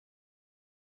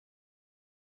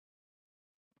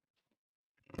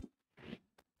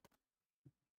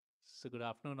So good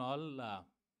afternoon, all.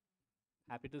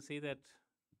 Happy to see that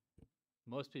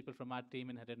most people from our team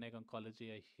in head and neck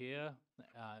oncology are here.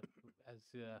 As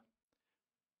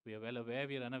we are well aware,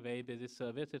 we run a very busy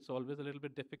service. It's always a little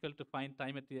bit difficult to find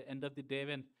time at the end of the day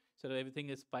when sort of everything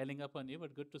is piling up on you,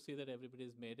 but good to see that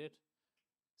everybody's made it.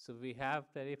 So we have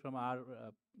Terry from our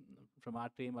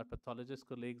team, our pathologist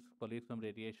colleagues from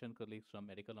radiation, colleagues from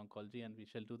medical oncology, and we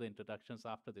shall do the introductions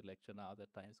after the lecture now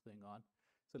that time is going on.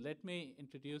 So let me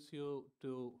introduce you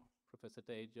to Professor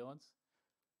Terry Jones.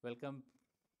 Welcome,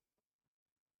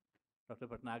 Dr.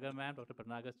 Bhatnagar, ma'am. Dr.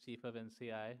 Bhatnagar is Chief of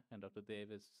NCI, and Dr. Dev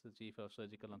is the Chief of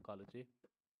Surgical Oncology.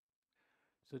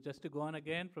 So just to go on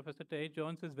again, Professor Terry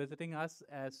Jones is visiting us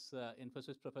as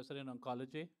Infosys Professor in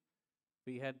Oncology.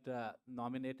 We had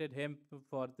nominated him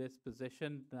for this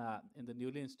position in the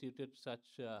newly instituted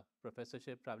such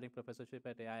professorship, traveling professorship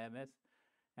at AIIMS,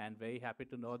 and very happy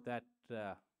to note that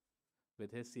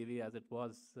with his CV as it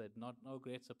was, no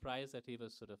great surprise that he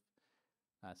was sort of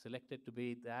selected to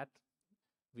be that.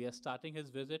 We are starting his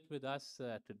visit with us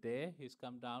today. He's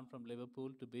come down from Liverpool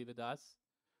to be with us.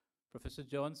 Professor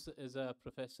Jones is a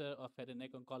professor of head and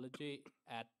neck oncology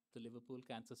at the Liverpool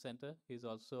Cancer Center. He's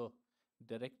also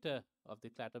director of the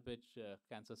Clatterbridge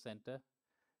Cancer Center.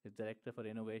 He's director for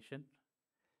innovation,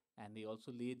 and he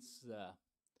also leads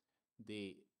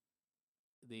the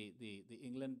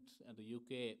England and the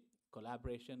UK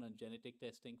collaboration on genetic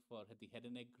testing for the head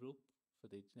and neck group. For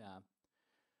the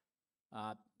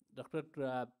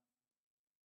Dr.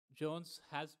 Jones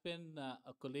has been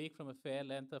a colleague from a fair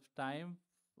length of time,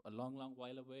 a long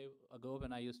while ago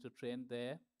when I used to train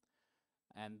there.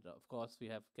 And of course, we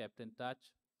have kept in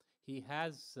touch. He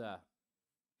has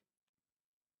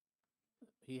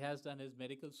done his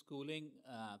medical schooling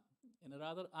in a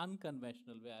rather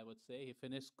unconventional way, I would say. He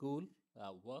finished school,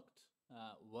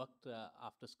 worked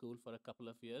after school for a couple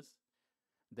of years,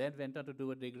 then went on to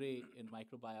do a degree in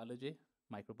microbiology,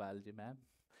 ma'am,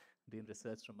 doing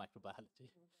research from microbiology,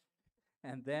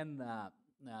 and then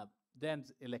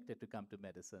elected to come to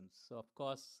medicine. So of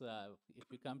course,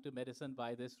 if you come to medicine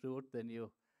by this route, then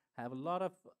you have a lot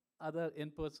of other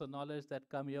inputs or knowledge that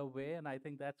come your way, and I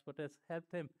think that's what has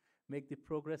helped him make the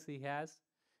progress he has.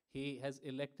 He has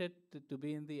elected to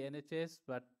be in the NHS,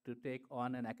 but to take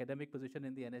on an academic position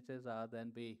in the NHS rather than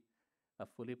be a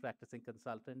fully practicing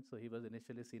consultant. So he was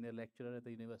initially senior lecturer at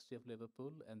the University of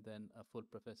Liverpool and then a full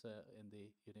professor in the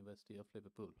University of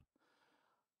Liverpool.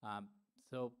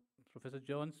 So Professor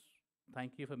Jones,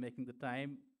 thank you for making the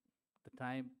time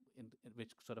in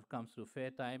which sort of comes through fair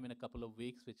time in a couple of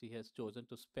weeks, which he has chosen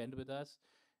to spend with us.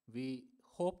 We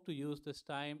hope to use this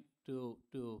time to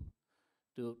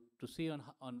see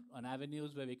on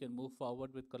avenues where we can move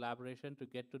forward with collaboration, to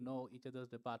get to know each other's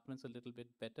departments a little bit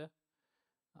better.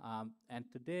 And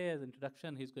today, as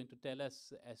introduction, he's going to tell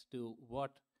us as to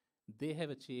what they have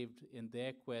achieved in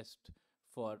their quest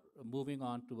for moving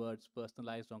on towards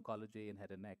personalized oncology in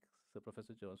head and neck. So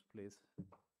Professor Jones, please.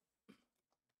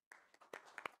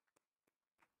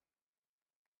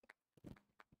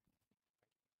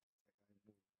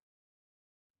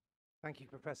 Thank you,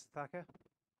 Professor Thacker,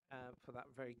 for that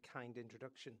very kind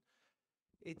introduction.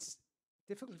 It's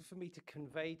difficult for me to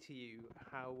convey to you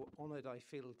how honoured I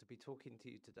feel to be talking to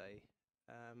you today.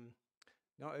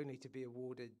 Not only to be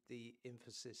awarded the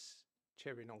Infosys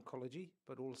Chair in Oncology,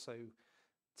 but also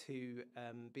to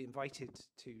be invited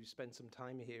to spend some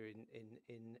time here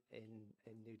in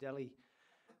New Delhi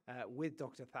with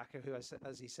Dr. Thacker, who,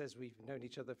 as he says, we've known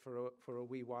each other for a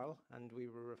wee while, and we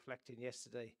were reflecting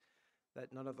yesterday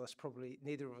that neither of us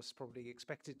probably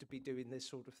expected to be doing this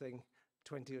sort of thing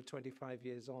 20 or 25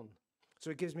 years on. So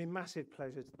it gives me massive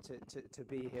pleasure to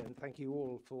be here, and thank you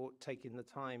all for taking the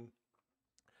time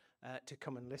to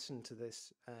come and listen to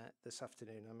this this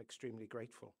afternoon. I'm extremely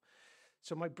grateful.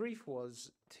 So my brief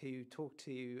was to talk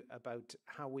to you about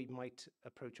how we might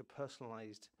approach a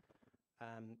personalized,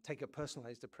 take a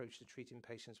personalized approach to treating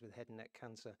patients with head and neck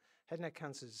cancer. Head and neck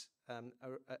cancers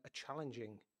are a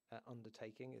challenging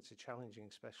undertaking. It's a challenging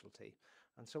specialty.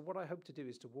 And so what I hope to do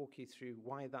is to walk you through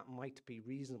why that might be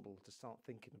reasonable to start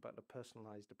thinking about a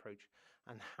personalized approach,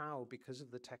 and how, because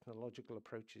of the technological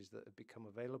approaches that have become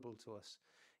available to us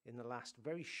in the last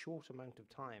very short amount of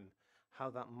time, how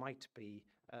that might be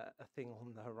a thing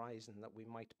on the horizon that we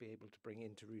might be able to bring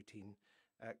into routine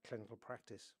clinical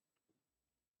practice.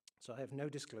 So I have no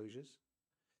disclosures.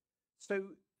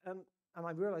 So, and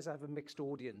I realize I have a mixed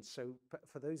audience, so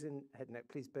for those in head and neck,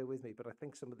 please bear with me, but I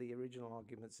think some of the original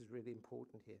arguments is really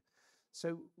important here.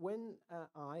 So when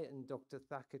I and Dr.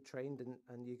 Thacker trained,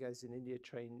 and you guys in India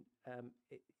train,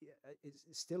 it's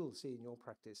still seeing your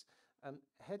practice,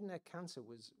 head and neck cancer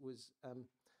was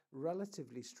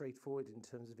relatively straightforward in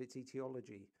terms of its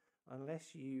etiology.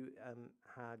 Unless you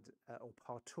had or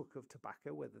partook of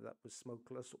tobacco, whether that was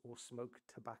smokeless or smoked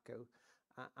tobacco,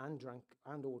 and drank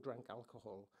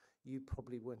alcohol, you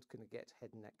probably weren't going to get head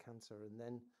and neck cancer. And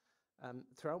then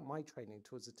throughout my training,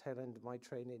 towards the tail end of my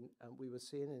training, we were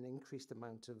seeing an increased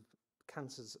amount of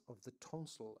cancers of the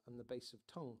tonsil and the base of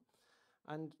tongue.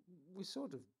 And we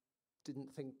sort of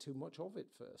didn't think too much of it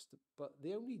first, but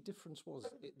the only difference was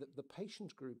that the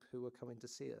patient group who were coming to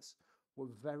see us were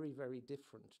very, very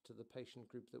different to the patient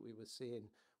group that we were seeing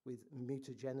with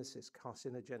mutagenesis,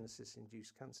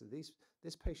 carcinogenesis-induced cancer.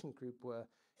 This patient group were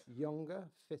younger,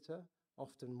 fitter,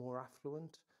 often more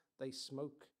affluent. They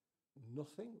smoke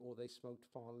nothing, or they smoked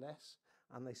far less,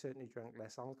 and they certainly drank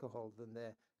less alcohol than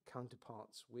their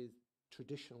counterparts with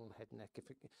traditional head and neck.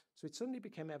 So it suddenly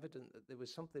became evident that there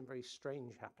was something very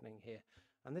strange happening here.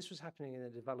 And this was happening in the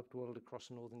developed world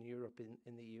across Northern Europe,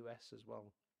 in the US as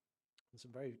well. And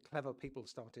some very clever people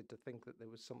started to think that there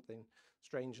was something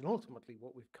strange. And ultimately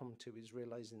what we've come to is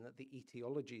realizing that the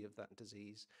etiology of that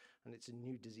disease, and it's a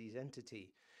new disease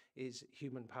entity, is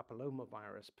human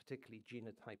papillomavirus, particularly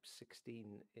genotype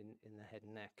 16 in the head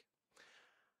and neck.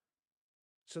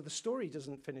 So the story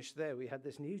doesn't finish there. We had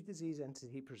this new disease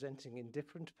entity presenting in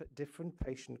different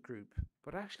patient group,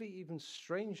 but actually even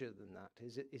stranger than that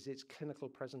is its clinical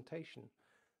presentation.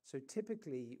 So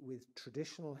typically with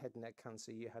traditional head and neck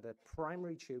cancer, you had a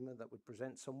primary tumor that would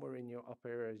present somewhere in your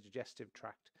upper digestive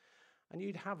tract, and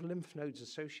you'd have lymph nodes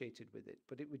associated with it,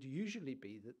 but it would usually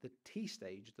be that the T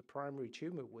stage, the primary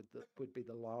tumor, would be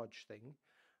the large thing,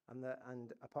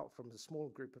 and apart from the small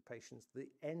group of patients, the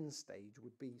end stage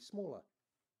would be smaller.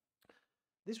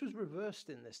 This was reversed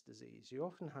in this disease. You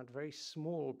often had very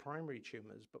small primary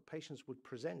tumors, but patients would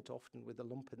present often with a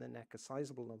lump in the neck, a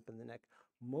sizable lump in the neck,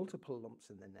 multiple lumps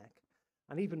in the neck,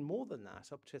 and even more than that,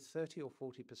 up to 30 or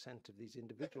 40% of these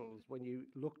individuals, when you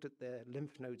looked at their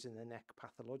lymph nodes in the neck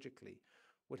pathologically,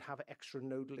 would have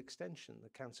extranodal extension. The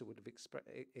cancer would have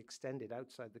extended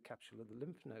outside the capsule of the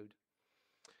lymph node.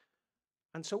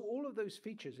 And so all of those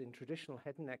features in traditional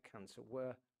head and neck cancer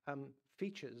were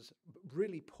features,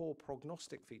 really poor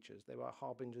prognostic features. They were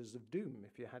harbingers of doom.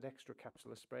 If you had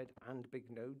extracapsular spread and big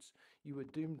nodes, you were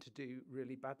doomed to do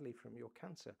really badly from your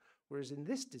cancer. Whereas in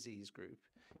this disease group,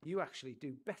 you actually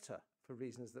do better for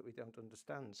reasons that we don't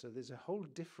understand. So there's a whole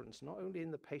difference, not only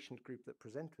in the patient group that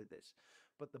present with this,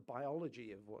 but the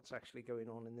biology of what's actually going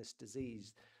on in this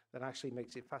disease that actually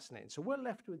makes it fascinating. So we're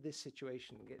left with this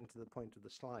situation, getting to the point of the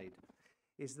slide,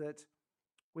 is that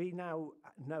we now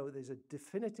know there's a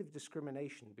definitive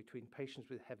discrimination between patients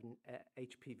with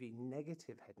HPV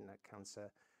negative head and neck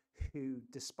cancer who,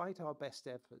 despite our best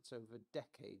efforts over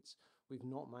decades, we've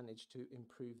not managed to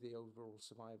improve the overall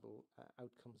survival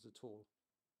outcomes at all.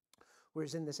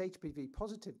 Whereas in this HPV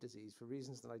positive disease, for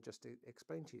reasons that I just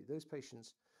explained to you, those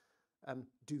patients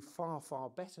do far, far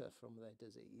better from their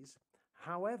disease.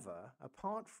 However,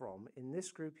 apart from, in this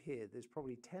group here, there's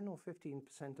probably 10 or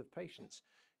 15% of patients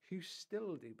who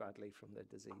still do badly from their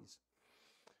disease.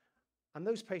 And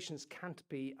those patients can't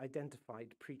be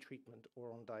identified pre-treatment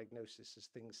or on diagnosis as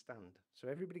things stand. So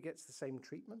everybody gets the same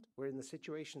treatment. We're in the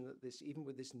situation that even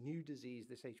with this new disease,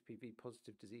 this HPV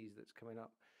positive disease that's coming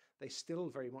up, they still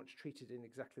very much treat it in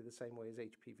exactly the same way as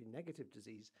HPV negative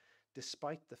disease,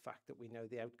 despite the fact that we know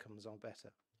the outcomes are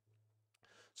better.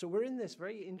 So we're in this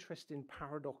very interesting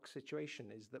paradox situation,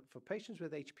 is that for patients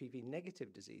with HPV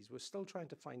negative disease, we're still trying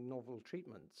to find novel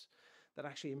treatments that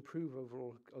actually improve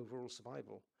overall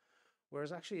survival.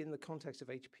 Whereas actually in the context of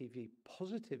HPV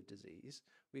positive disease,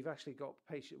 we've actually got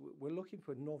we're looking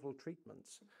for novel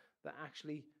treatments that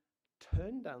actually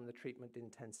turn down the treatment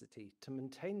intensity to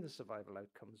maintain the survival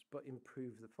outcomes, but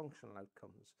improve the functional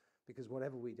outcomes, because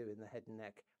whatever we do in the head and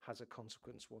neck has a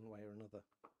consequence one way or another.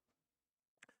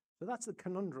 So that's the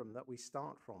conundrum that we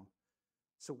start from.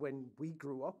 So when we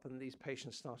grew up and these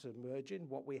patients started emerging,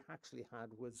 what we actually had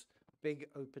was big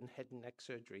open head and neck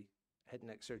surgery. Head and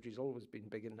neck surgery has always been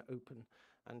big and open,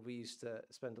 and we used to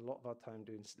spend a lot of our time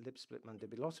doing lip split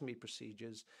mandibulotomy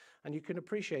procedures. And you can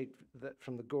appreciate that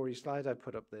from the gory slide I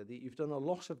put up there, that you've done a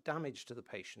lot of damage to the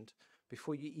patient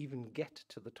before you even get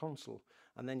to the tonsil,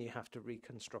 and then you have to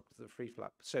reconstruct the free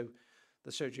flap. So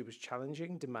the surgery was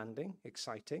challenging, demanding,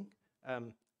 exciting,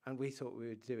 and we thought we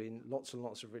were doing lots and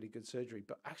lots of really good surgery,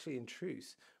 but actually in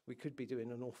truth, we could be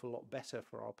doing an awful lot better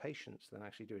for our patients than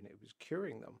actually doing it. It was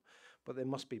curing them, but there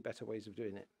must be better ways of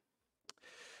doing it.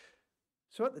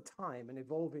 So at the time, and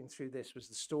evolving through this, was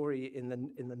the story in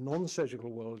the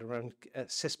non-surgical world around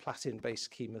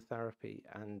cisplatin-based chemotherapy,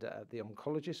 and the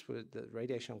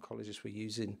radiation oncologists were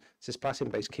using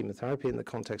cisplatin-based chemotherapy in the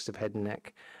context of head and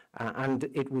neck, and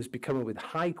it was becoming with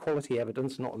high-quality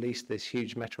evidence, not least this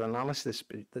huge meta-analysis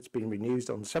that's been renewed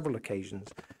on several occasions,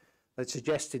 that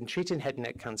suggests in treating head and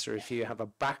neck cancer, if you have a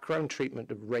background treatment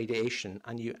of radiation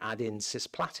and you add in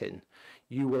cisplatin,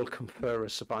 you will confer a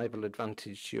survival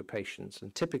advantage to your patients.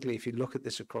 And typically, if you look at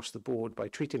this across the board, by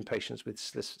treating patients with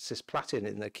cisplatin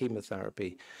in their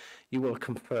chemotherapy, you will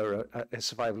confer a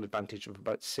survival advantage of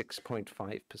about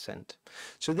 6.5%.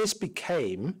 So this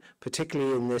became,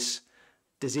 particularly in this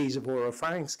disease of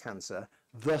oropharynx cancer,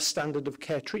 the standard of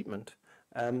care treatment.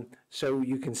 So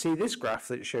you can see this graph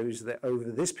that shows that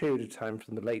over this period of time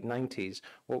from the late 90s,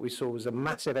 what we saw was a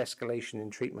massive escalation in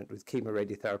treatment with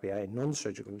chemoradiotherapy and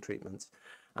non-surgical treatments,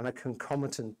 and a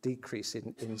concomitant decrease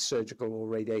in surgical or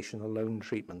radiation alone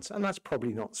treatments. And that's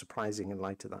probably not surprising in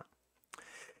light of that.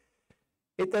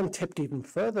 It then tipped even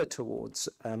further towards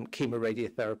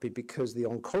chemoradiotherapy because the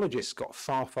oncologists got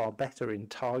far, far better in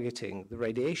targeting the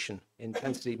radiation.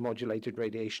 Intensity modulated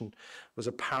radiation was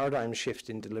a paradigm shift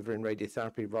in delivering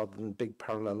radiotherapy rather than big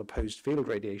parallel opposed field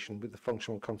radiation, with the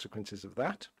functional consequences of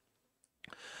that.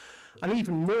 And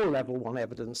even more level one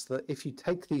evidence that if you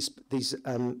take these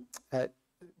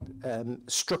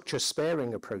structure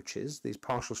sparing approaches, these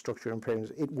partial structure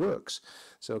impairments, it works.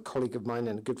 So a colleague of mine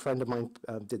and a good friend of mine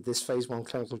did this phase 1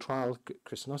 clinical trial,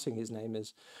 Chris Nutting his name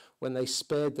is, when they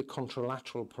spared the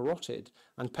contralateral parotid,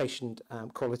 and patient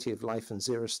quality of life and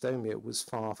xerostomia was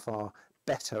far, far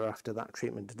better after that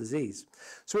treatment of disease.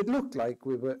 So it looked like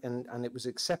we were, and it was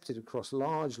accepted across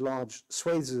large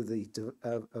swathes of the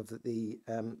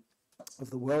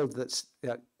world that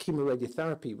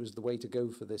chemoradiotherapy was the way to go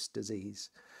for this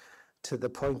disease, to the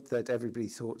point that everybody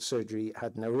thought surgery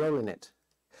had no role in it.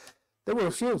 There were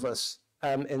a few of us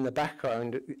in the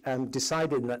background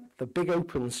deciding that the big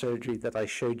open surgery that I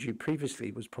showed you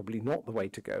previously was probably not the way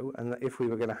to go, and that if we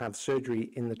were going to have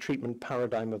surgery in the treatment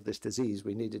paradigm of this disease,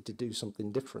 we needed to do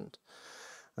something different.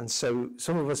 And so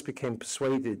some of us became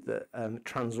persuaded that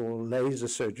transoral laser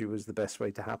surgery was the best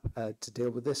way to deal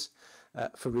with this,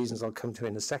 for reasons I'll come to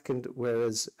in a second,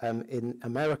 whereas in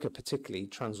America particularly,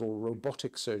 transoral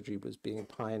robotic surgery was being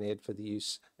pioneered for the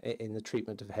use in the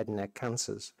treatment of head and neck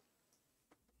cancers.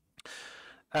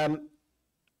 And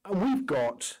we've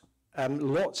got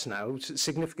lots now,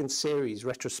 significant series,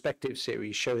 retrospective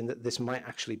series, showing that this might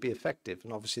actually be effective.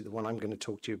 And obviously the one I'm going to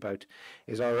talk to you about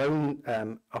is our own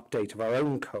update of our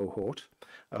own cohort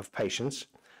of patients,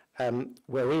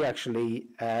 where we actually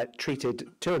treated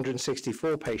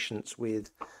 264 patients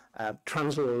with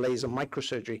transoral laser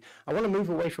microsurgery. I want to move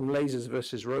away from lasers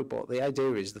versus robot. The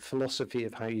idea is the philosophy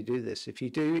of how you do this. If you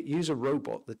do use a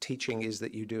robot, the teaching is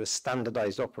that you do a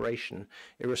standardized operation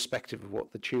irrespective of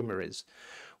what the tumor is.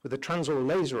 With a transoral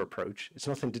laser approach, it's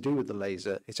nothing to do with the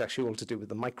laser. It's actually all to do with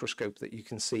the microscope that you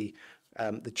can see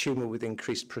the tumor with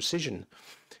increased precision.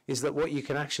 Is that what you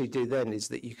can actually do then is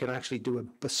that you can actually do a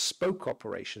bespoke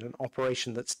operation, an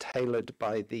operation that's tailored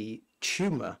by the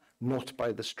tumor, not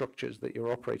by the structures that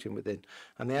you're operating within.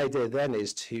 And the idea then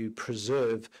is to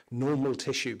preserve normal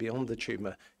tissue beyond the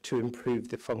tumor to improve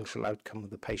the functional outcome of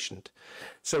the patient.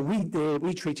 So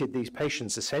we treated these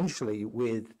patients essentially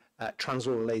with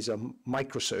transoral laser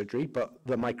microsurgery, but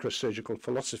the microsurgical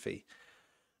philosophy.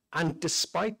 And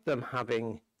despite them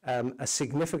having a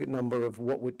significant number of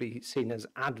what would be seen as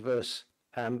adverse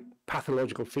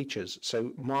pathological features,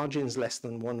 so margins less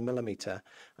than 1 millimeter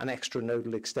and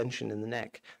extranodal extension in the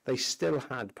neck, they still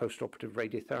had postoperative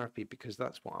radiotherapy because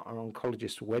that's what our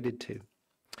oncologists were wedded to.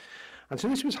 And so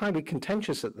this was highly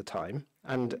contentious at the time,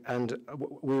 and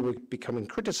we were becoming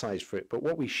criticized for it. But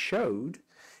what we showed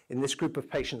in this group of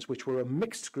patients, which were a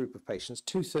mixed group of patients,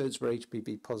 2/3 were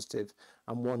HPV positive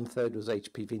and 1/3 was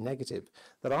HPV negative,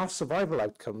 that our survival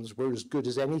outcomes were as good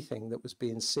as anything that was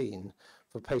being seen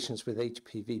for patients with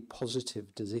HPV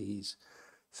positive disease.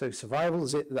 So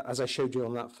survivals, as I showed you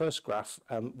on that first graph,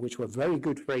 which were very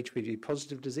good for HPV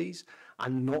positive disease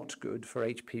and not good for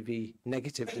HPV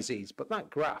negative disease. But that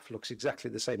graph looks exactly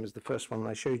the same as the first one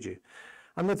I showed you.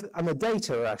 And the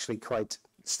data are actually quite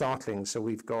startling. So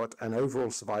we've got an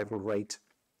overall survival rate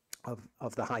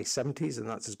of the high 70s, and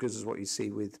that's as good as what you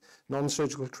see with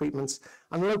non-surgical treatments,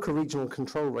 and local regional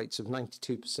control rates of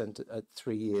 92% at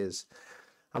 3 years.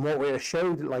 And what we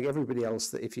showed, like everybody else,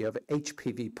 that if you have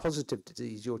HPV positive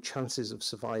disease, your chances of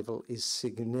survival is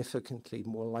significantly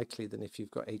more likely than if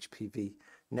you've got HPV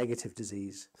negative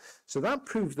disease. So that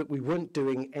proved that we weren't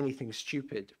doing anything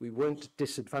stupid. We weren't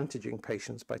disadvantaging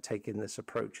patients by taking this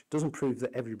approach. It doesn't prove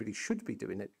that everybody should be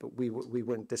doing it, but we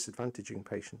weren't disadvantaging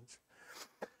patients.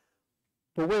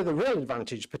 But where the real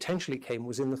advantage potentially came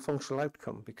was in the functional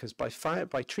outcome, because by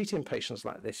treating patients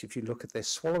like this, if you look at their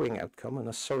swallowing outcome, and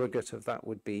a surrogate of that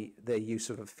would be their use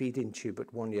of a feed-in tube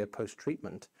at 1 year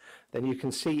post-treatment, then you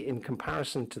can see in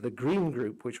comparison to the green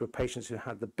group, which were patients who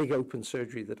had the big open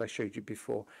surgery that I showed you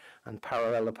before and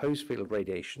parallel opposed field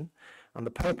radiation, and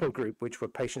the purple group, which were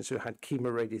patients who had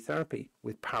chemoradiotherapy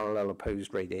with parallel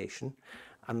opposed radiation,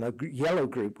 and the yellow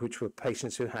group, which were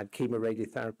patients who had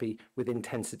chemoradiotherapy with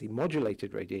intensity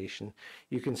modulated radiation,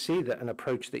 you can see that an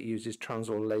approach that uses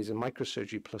transoral laser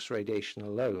microsurgery plus radiation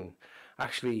alone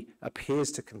actually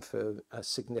appears to confer a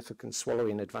significant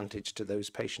swallowing advantage to those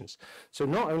patients. So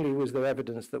not only was there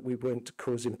evidence that we weren't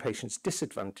causing patients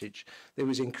disadvantage, there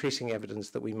was increasing evidence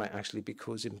that we might actually be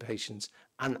causing patients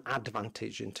an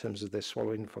advantage in terms of their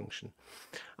swallowing function.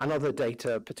 And other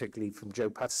data, particularly from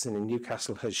Joe Patterson in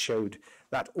Newcastle, has showed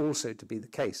that also to be the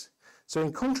case. So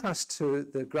in contrast to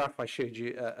the graph I showed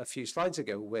you a few slides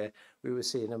ago, where we were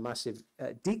seeing a massive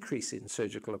decrease in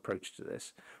surgical approach to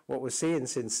this, what we're seeing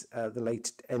since the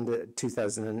late end of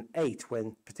 2008,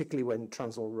 particularly when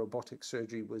transoral robotic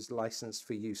surgery was licensed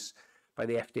for use by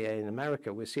the FDA in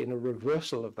America, we're seeing a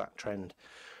reversal of that trend,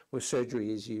 where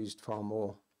surgery is used far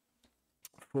more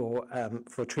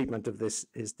for treatment of this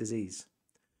disease.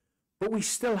 But we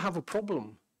still have a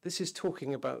problem. This is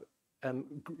talking about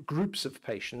groups of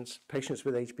patients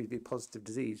with HPV positive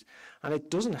disease. And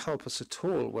it doesn't help us at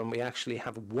all when we actually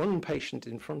have one patient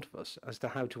in front of us as to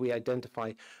how do we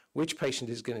identify which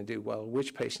patient is going to do well,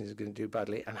 which patient is going to do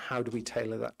badly, and how do we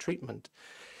tailor that treatment.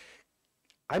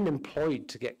 I'm employed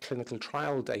to get clinical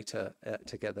trial data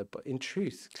together, but in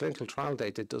truth, clinical trial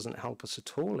data doesn't help us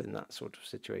at all in that sort of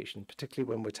situation, particularly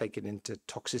when we're taking into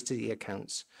toxicity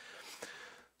accounts.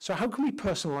 So how can we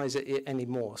personalize it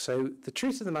anymore? So the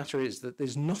truth of the matter is that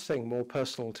there's nothing more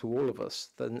personal to all of us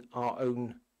than our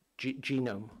own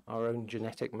genome, our own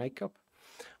genetic makeup.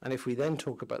 And if we then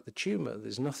talk about the tumor,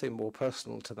 there's nothing more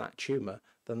personal to that tumor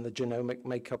than the genomic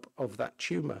makeup of that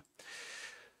tumor.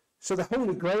 So the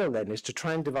holy grail then is to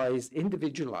try and devise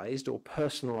individualized or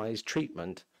personalized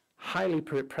treatment highly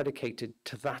predicated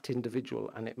to that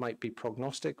individual, and it might be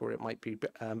prognostic or it might be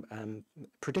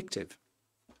predictive.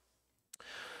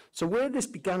 So where this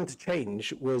began to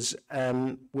change was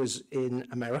in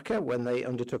America when they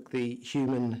undertook the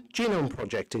Human Genome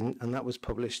Project, and that was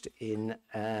published in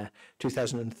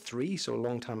 2003, so a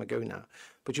long time ago now.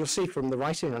 But you'll see from the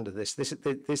writing under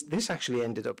this actually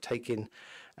ended up taking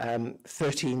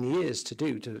 13 years to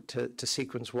do to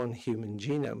sequence one human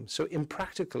genome. So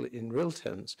impractical in real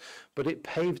terms, but it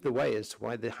paved the way as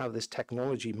to how this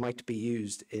technology might be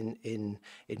used in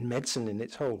medicine in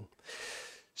its whole.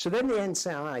 So then the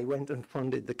NCI went and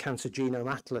funded the Cancer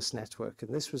Genome Atlas Network,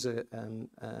 and this was an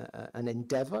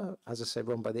endeavor, as I said,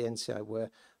 run by the NCI, where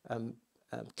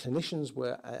clinicians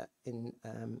were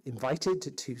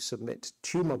invited to submit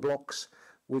tumor blocks,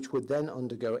 which would then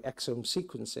undergo exome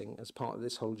sequencing as part of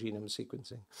this whole genome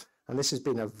sequencing. And this has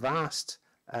been a vast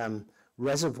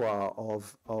reservoir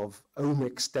of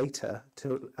omics data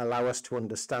to allow us to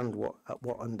understand what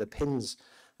underpins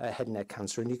head and neck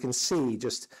cancer. And you can see,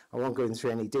 I won't go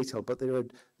into any detail, but there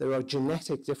are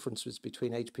genetic differences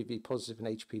between HPV positive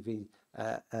and HPV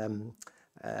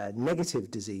negative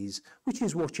disease, which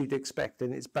is what you'd expect,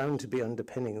 and it's bound to be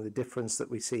underpinning the difference that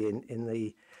we see in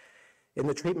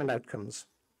the treatment outcomes.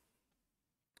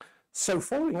 So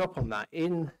following up on that,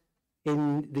 in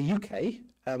the UK,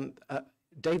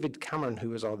 David Cameron, who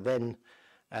was our then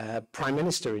Prime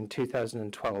Minister in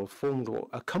 2012, formed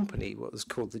a company, what was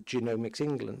called the Genomics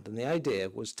England, and the idea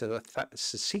was to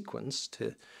sequence,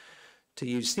 to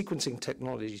use sequencing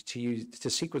technology to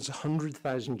sequence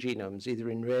 100,000 genomes, either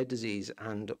in rare disease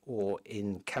or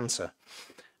in cancer.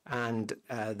 And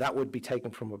that would be taken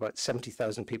from about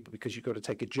 70,000 people, because you've got to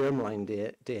take a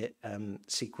germline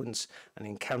sequence, and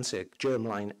in cancer,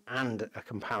 germline and a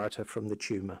comparator from the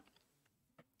tumor.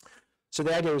 So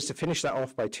the idea was to finish that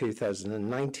off by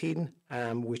 2019,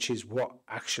 which is what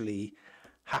actually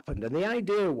happened. And the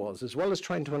idea was, as well as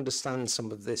trying to understand some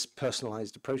of this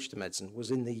personalized approach to medicine, was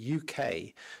in the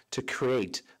UK to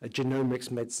create a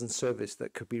genomics medicine service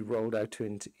that could be rolled out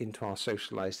into our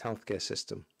socialized healthcare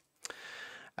system.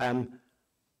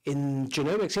 In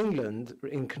Genomics England,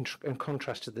 in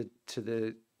contrast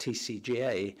to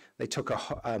TCGA, they took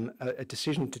a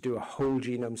decision to do a whole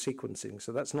genome sequencing.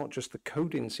 So that's not just the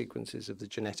coding sequences of the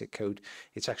genetic code,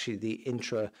 it's actually the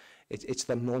it's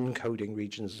the non-coding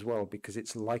regions as well, because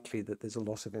it's likely that there's a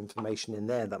lot of information in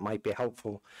there that might be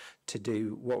helpful to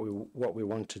do what we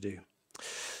want to do.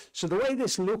 So the way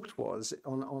this looked was,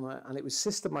 and it was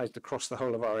systemized across the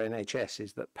whole of our NHS,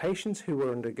 is that patients who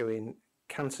were undergoing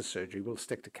cancer surgery, we'll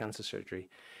stick to cancer surgery,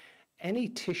 any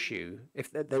tissue,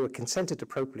 if they were consented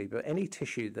appropriately, but any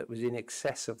tissue that was in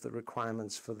excess of the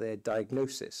requirements for their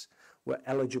diagnosis were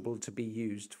eligible to be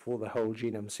used for the whole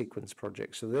genome sequence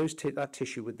project. So that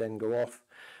tissue would then go off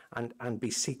and be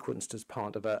sequenced as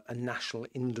part of a national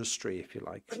industry, if you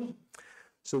like.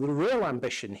 So the real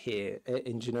ambition here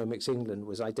in Genomics England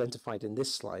was identified in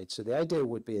this slide. So the idea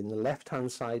would be in the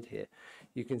left-hand side here,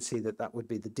 you can see that that would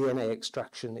be the DNA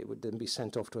extraction. It would then be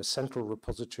sent off to a central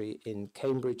repository in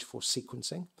Cambridge for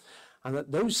sequencing, and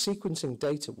that those sequencing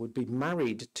data would be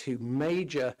married to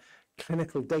major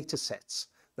clinical data sets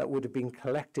that would have been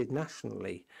collected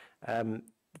nationally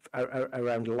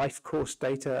around life course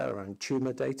data, around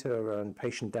tumor data, around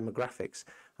patient demographics.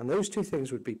 And those two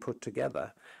things would be put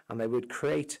together, and they would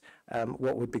create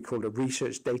what would be called a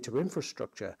research data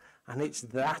infrastructure. And it's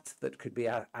that could be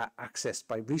accessed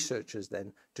by researchers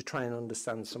then to try and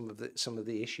understand some of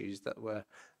the issues that were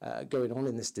going on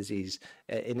in this disease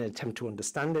in an attempt to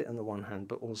understand it on the one hand,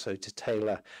 but also to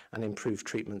tailor and improve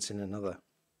treatments in another.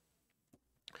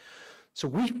 So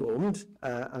we formed,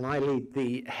 and I lead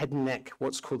the head and neck,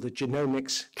 what's called the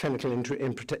Genomics Clinical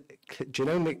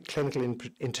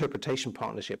Interpretation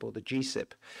Partnership, or the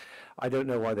GCIP. I don't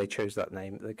know why they chose that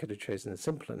name. They could have chosen a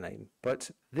simpler name.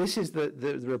 But this is the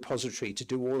repository to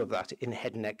do all of that in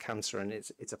head and neck cancer, and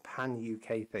it's a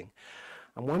pan-UK thing.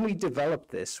 And when we developed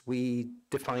this, we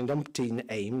defined umpteen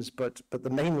aims, but the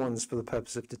main ones for the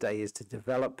purpose of today is to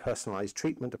develop personalized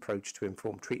treatment approach to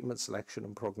inform treatment selection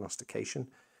and prognostication,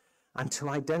 and to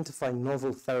identify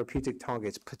novel therapeutic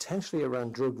targets, potentially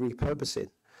around drug repurposing,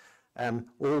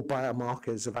 or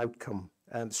biomarkers of outcome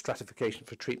stratification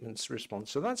for treatments response.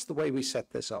 So that's the way we set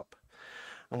this up.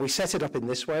 And we set it up in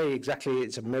this way. Exactly,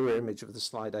 it's a mirror image of the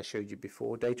slide I showed you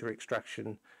before.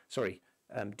 DNA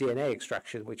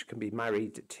extraction, which can be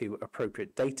married to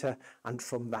appropriate data. And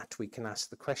from that, we can ask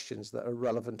the questions that are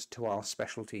relevant to our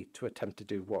specialty to attempt to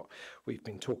do what we've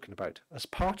been talking about. As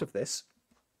part of this,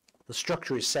 the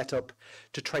structure is set up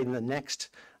to train the next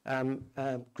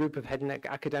group of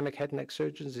academic head and neck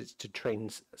surgeons. It's to train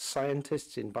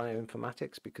scientists in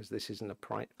bioinformatics, because this isn't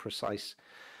a precise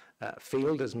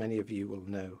field, as many of you will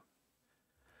know.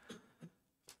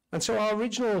 And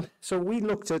so we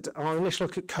looked at our initial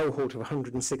cohort of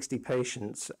 160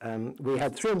 patients. We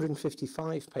had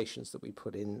 355 patients that we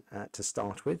put in to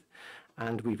start with.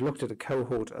 And we've looked at a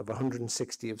cohort of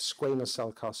 160 of squamous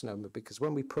cell carcinoma, because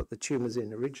when we put the tumors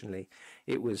in originally,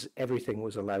 everything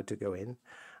was allowed to go in.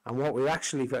 And what we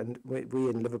actually found, we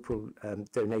in Liverpool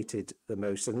donated the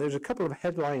most. And there's a couple of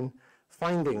headline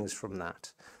findings from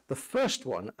that. The first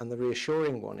one, and the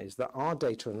reassuring one, is that our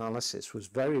data analysis was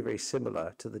very, very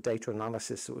similar to the data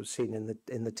analysis that was seen in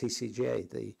the TCGA,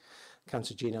 the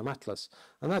Cancer Genome Atlas.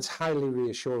 And that's highly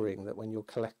reassuring, that when you're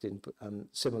collecting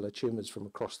similar tumors from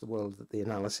across the world, that the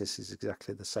analysis is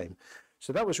exactly the same.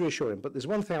 So that was reassuring. But there's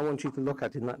one thing I want you to look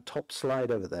at in that top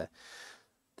slide over there.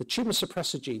 The tumor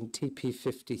suppressor gene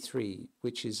TP53,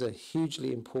 which is a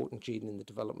hugely important gene in the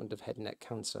development of head and neck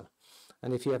cancer.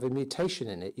 And if you have a mutation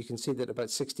in it, you can see that about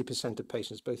 60% of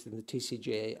patients, both in the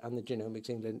TCGA and the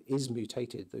Genomics England, is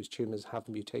mutated. Those tumors have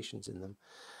mutations in them.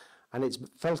 And it's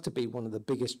felt to be one of the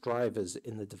biggest drivers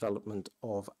in the development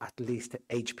of at least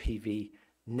HPV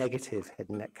negative head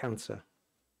and neck cancer.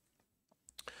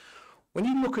 When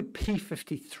you look at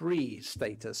P53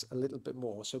 status a little bit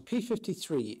more, so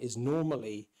P53 is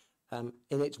normally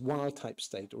in its wild type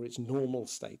state, or its normal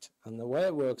state. And the way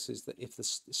it works is that if the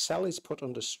cell is put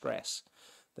under stress,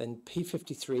 then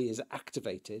P53 is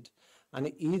activated, and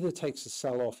it either takes the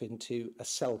cell off into a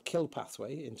cell kill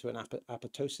pathway, into an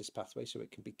apoptosis pathway, so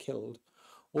it can be killed,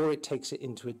 or it takes it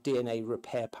into a DNA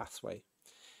repair pathway.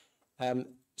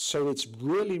 So it's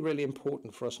really, really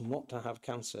important for us not to have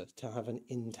cancer, to have an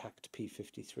intact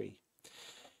P53.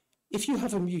 If you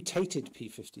have a mutated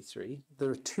P53, there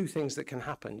are two things that can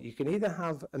happen. You can either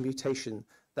have a mutation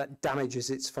that damages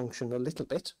its function a little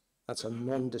bit, that's a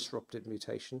non-disruptive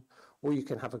mutation, or you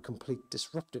can have a complete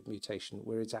disruptive mutation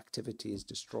where its activity is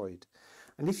destroyed.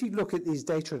 And if you look at these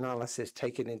data analysis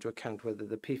taking into account whether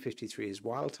the P53 is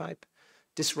wild type,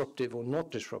 disruptive or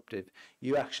not disruptive,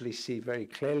 you actually see very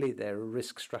clearly there a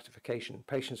risk stratification.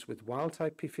 Patients with wild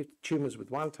type tumors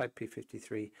with wild type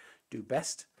P53 do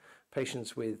best.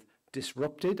 Patients with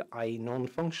disrupted, i.e.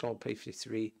 non-functional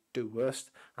p53, do worse,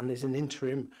 and there's an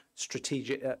interim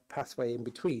strategic pathway in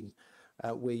between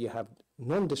where you have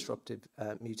non-disruptive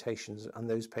mutations, and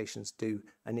those patients do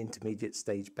an intermediate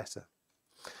stage better.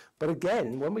 But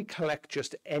again, when we collect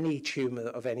just any tumour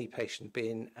of any patient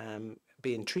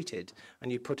being treated,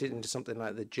 and you put it into something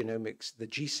like the genomics, the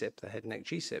GSIP, the head and neck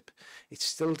GSIP, it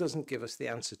still doesn't give us the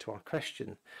answer to our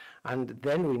question. And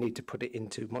then we need to put it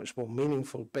into much more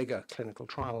meaningful, bigger clinical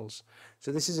trials.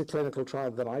 So this is a clinical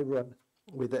trial that I run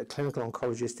with a clinical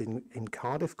oncologist in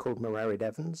Cardiff called Mererid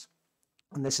Evans.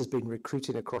 And this has been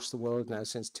recruiting across the world now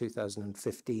since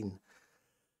 2015.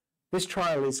 This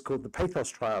trial is called the PATHOS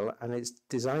trial, and it's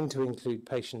designed to include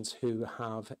patients who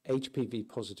have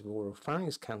HPV-positive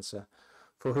oropharynx cancer,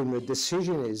 for whom the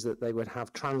decision is that they would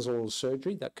have transoral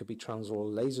surgery, that could be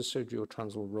transoral laser surgery or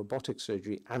transoral robotic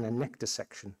surgery, and a neck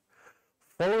dissection.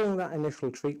 Following that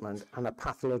initial treatment and a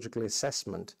pathological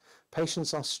assessment,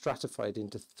 patients are stratified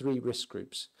into 3 risk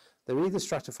groups. They're either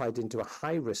stratified into a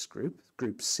high-risk group,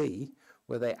 Group C,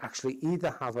 where they actually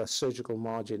either have a surgical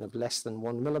margin of less than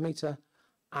 1 millimeter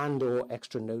and or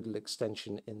extranodal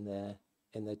extension in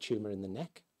their tumour in the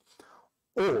neck,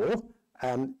 or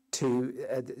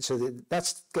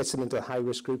that gets them into a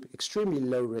high-risk group, extremely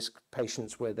low-risk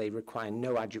patients where they require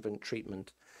no adjuvant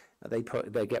treatment. They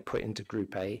get put into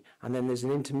Group A, and then there's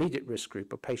an intermediate risk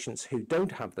group of patients who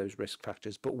don't have those risk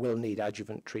factors but will need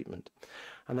adjuvant treatment.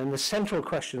 And then the central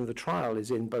question of the trial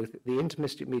is in both the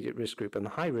intermediate risk group and the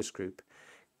high-risk group,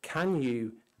 can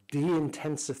you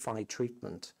de-intensify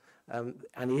treatment?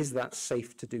 And is that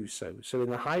safe to do so? So in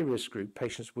the high-risk group,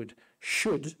 patients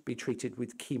should be treated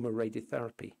with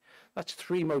chemoradiotherapy. That's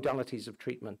 3 modalities of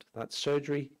treatment. That's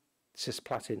surgery,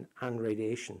 cisplatin, and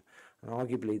radiation. And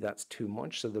arguably that's too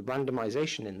much. So the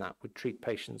randomization in that would treat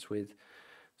patients with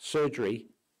surgery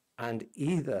and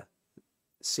either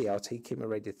CRT,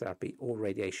 chemoradiotherapy, or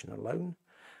radiation alone.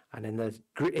 And in the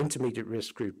intermediate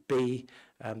risk group B,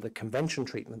 the convention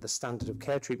treatment, the standard of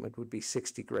care treatment would be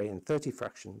 60 Gray and 30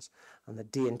 fractions, and the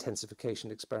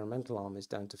de-intensification experimental arm is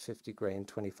down to 50 Gray and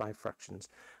 25 fractions.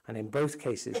 And in both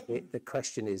cases, the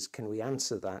question is, can we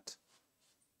answer that?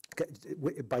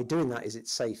 By doing that, is it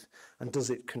safe, and does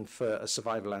it confer a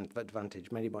survival advantage,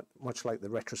 much like the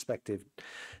retrospective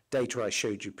data I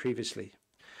showed you previously?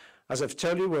 As I've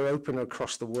told you, we're open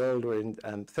across the world. We're in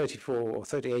 34 or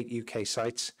 38 UK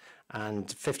sites and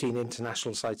 15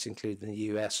 international sites, including the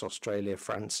US, Australia,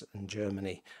 France, and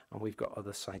Germany. And we've got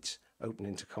other sites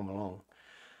opening to come along.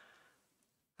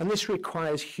 And this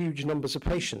requires huge numbers of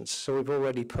patients. So we've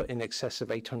already put in excess of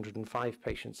 805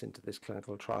 patients into this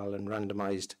clinical trial and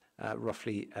randomized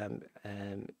roughly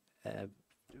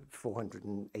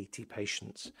 480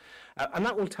 patients. And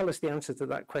that will tell us the answer to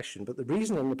that question. But the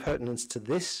reason and the pertinence to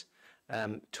this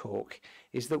talk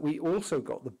is that we also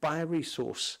got the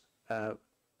bioresource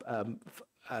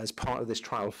as part of this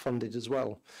trial funded as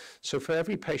well. So for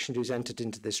every patient who's entered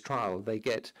into this trial, they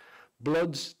get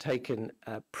bloods taken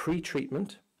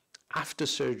pre-treatment, after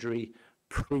surgery,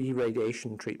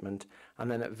 pre-radiation treatment, and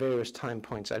then at various time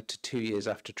points out to 2 years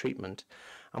after treatment.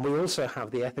 And we also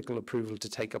have the ethical approval to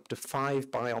take up to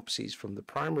 5 biopsies from the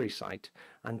primary site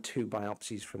and 2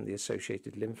 biopsies from the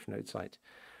associated lymph node site.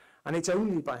 And it's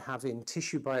only by having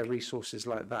tissue bioresources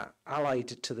like that, allied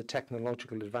to the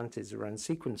technological advances around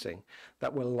sequencing,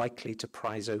 that we're likely to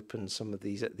prise open some of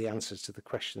the answers to the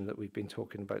question that we've been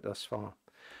talking about thus far.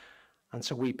 And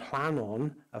so we plan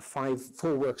on a 4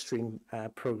 workstream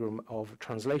program of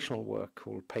translational work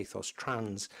called PATHOS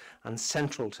Trans, and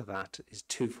central to that is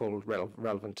twofold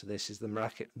relevant to this is the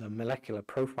molecular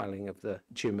profiling of the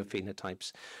tumor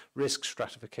phenotypes, risk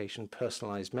stratification,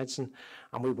 personalized medicine,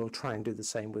 and we will try and do the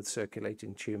same with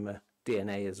circulating tumor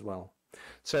DNA as well.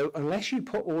 So unless you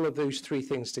put all of those 3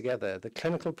 things together, the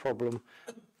clinical problem,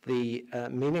 the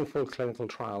meaningful clinical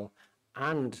trial,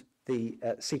 and the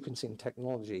sequencing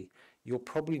technology, you're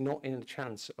probably not in a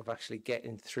chance of actually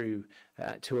getting through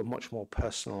to a much more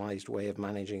personalized way of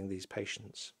managing these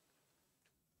patients.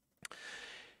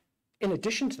 In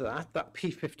addition to that, that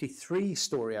P53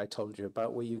 story I told you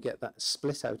about, where you get that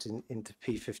split out into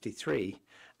P53,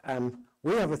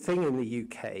 we have a thing in the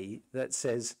UK that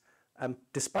says,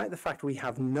 despite the fact we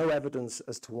have no evidence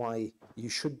as to why you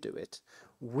should do it,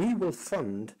 we will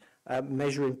fund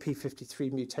measuring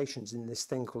P53 mutations in this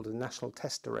thing called the National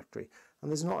Test Directory. And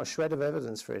there's not a shred of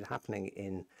evidence for it happening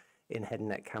in head and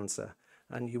neck cancer.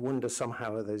 And you wonder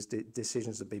somehow how those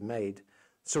decisions have been made.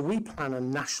 So we plan a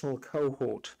national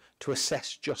cohort to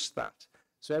assess just that.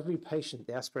 So every patient,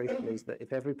 the aspiration is that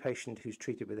if every patient who's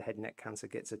treated with head and neck cancer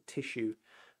gets a tissue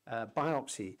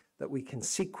biopsy that we can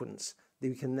sequence, that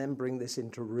we can then bring this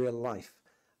into real life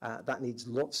That needs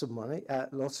lots of money,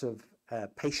 lots of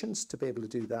patience to be able to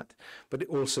do that, but it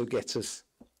also gets us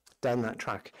down that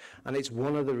track. And it's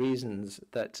one of the reasons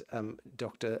that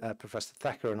Professor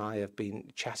Thacker and I have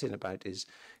been chatting about is,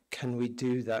 can we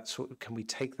do that can we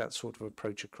take that sort of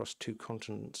approach across 2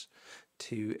 continents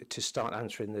to start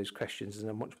answering those questions in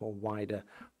a much more wider,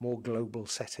 more global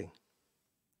setting?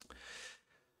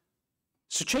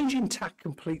 So changing tack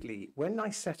completely, when I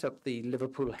set up the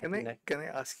Liverpool head and neck... Can I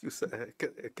ask you, sir,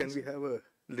 can we have a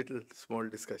little small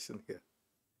discussion here?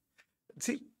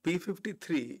 See,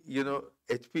 P53,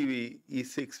 HPV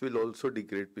E6 will also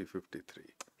degrade P53.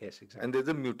 Yes, exactly. And there's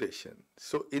a mutation.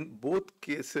 So in both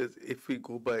cases, if we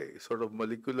go by sort of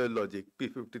molecular logic,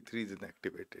 P53 is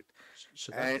inactivated.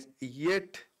 So and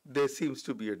yet there seems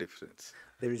to be a difference.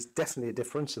 There is definitely a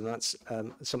difference, and that's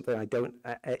something I don't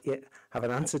yet have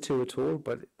an answer to at all,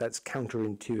 but that's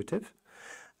counterintuitive.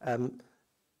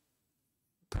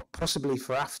 Possibly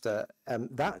for after,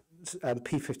 that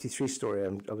P53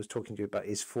 story I was talking to you about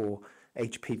is for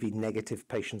HPV negative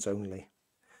patients only,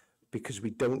 because we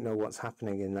don't know what's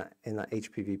happening in that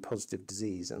HPV positive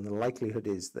disease, and the likelihood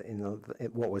is that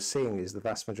what we're seeing is the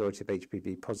vast majority of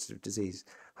HPV positive disease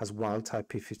has wild type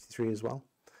P53 as well.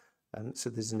 So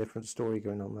there's a different story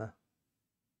going on there.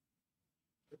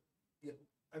 Yeah,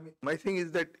 I mean, my thing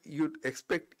is that you'd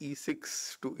expect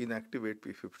E6 to inactivate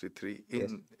P53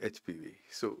 in HPV,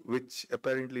 so which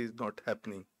apparently is not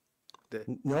happening there.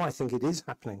 No, I think it is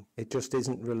happening. It just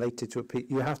isn't related to a P.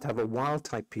 You have to have a wild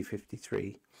type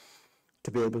P53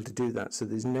 to be able to do that. So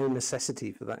there's no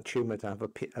necessity for that tumor to have a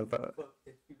for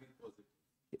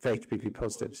HPV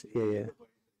positives. Yeah.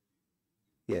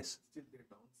 Yes.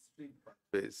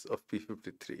 Phase of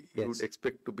P53, you would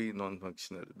expect to be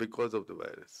non-functional because of the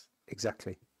virus.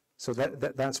 Exactly. So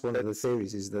that's one of the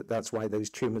theories, is that's why those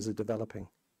tumors are developing.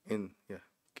 Okay.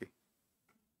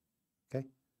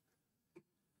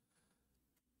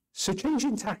 So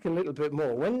changing tack a little bit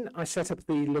more, when I set up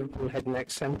the Liverpool Head and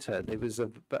Neck Centre, there was a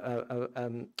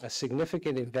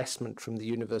significant investment from the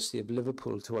University of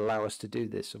Liverpool to allow us to do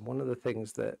this. And one of the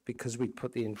things that, because we'd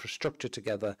put the infrastructure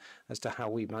together as to how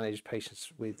we manage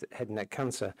patients with head and neck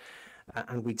cancer,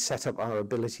 and we'd set up our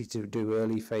ability to do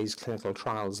early phase clinical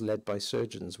trials led by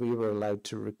surgeons, we were allowed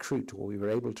to recruit, or we were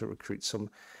able to recruit, some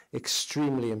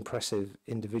extremely impressive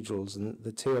individuals. And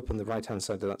the two up on the right-hand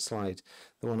side of that slide,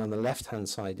 the one on the left-hand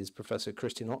side is Professor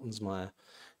Christian Ottensmeyer,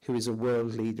 who is a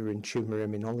world leader in tumour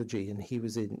immunology, and he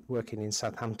was working in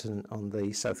Southampton on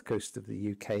the south coast of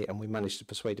the UK, and we managed to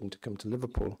persuade him to come to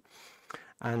Liverpool.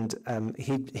 And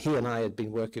he and I had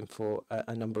been working for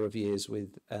a number of years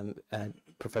with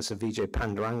Professor Vijay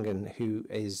Pandurangan, who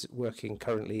is working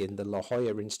currently in the La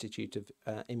Jolla Institute of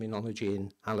Immunology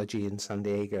and Allergy in San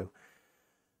Diego.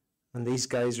 And these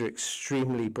guys are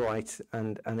extremely bright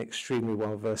and extremely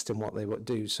well versed in what they would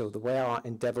do. So the way our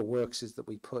endeavour works is that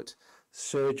we put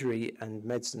surgery and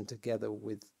medicine together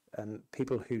with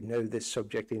people who know this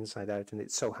subject inside out, and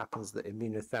it so happens that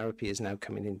immunotherapy is now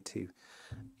coming into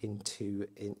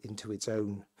its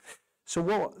own. So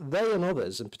what they and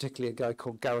others, and particularly a guy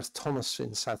called Gareth Thomas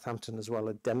in Southampton as well,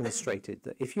 had demonstrated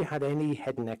that if you had any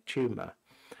head and neck tumour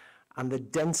and the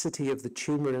density of the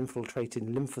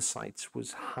tumour-infiltrating lymphocytes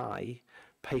was high,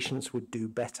 patients would do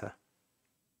better.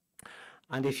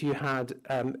 And if you had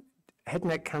head and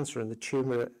neck cancer and the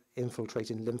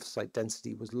tumour-infiltrating lymphocyte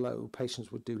density was low,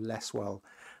 patients would do less well.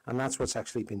 And that's what's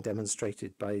actually been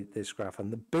demonstrated by this graph.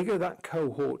 And the bigger that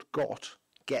cohort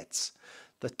gets,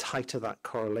 the tighter that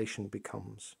correlation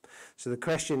becomes. So the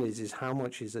question is how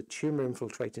much is a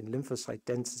tumour-infiltrating lymphocyte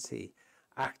density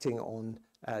acting on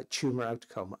tumour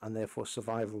outcome and therefore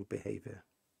survival behaviour?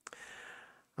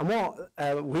 And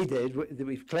what we did,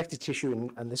 we've collected tissue,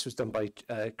 and this was done by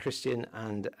Christian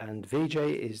and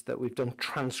Vijay, is that we've done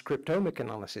transcriptomic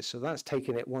analysis. So that's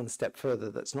taking it one step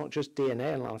further. That's not just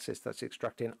DNA analysis, that's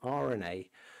extracting RNA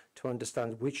to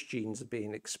understand which genes are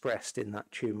being expressed in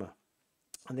that tumour.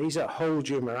 And these are whole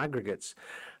tumour aggregates.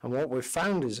 And what we've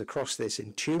found is across this,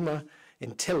 in tumour,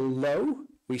 in TIL low,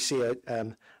 we see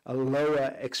a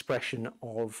lower expression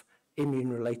of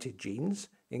immune-related genes,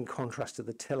 in contrast to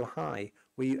the TIL high,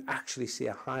 where you actually see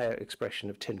a higher expression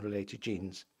of TIL-related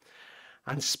genes.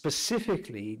 And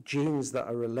specifically, genes that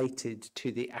are related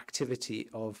to the activity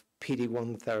of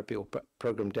PD-1 therapy, or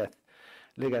programmed death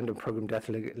ligand and programmed death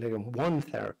ligand 1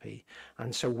 therapy.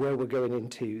 And so where we're going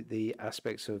into the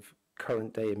aspects of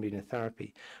current day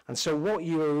immunotherapy. And so what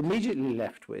you are immediately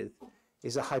left with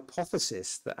is a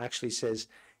hypothesis that actually says,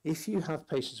 if you have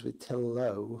patients with TIL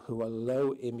low who are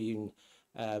low immune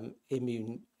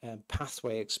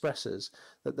pathway expressors,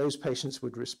 that those patients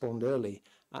would respond early.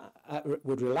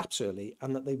 would relapse early,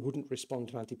 and that they wouldn't respond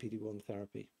to anti-PD-1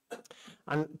 therapy.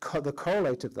 And the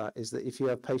correlate of that is that if you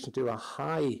have patients who are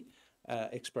high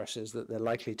expressors, that they're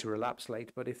likely to relapse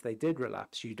late, but if they did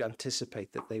relapse, you'd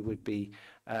anticipate that they would be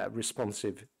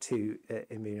responsive to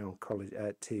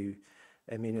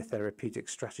immunotherapeutic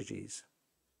strategies.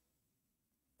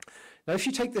 Now, if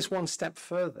you take this one step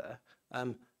further,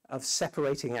 of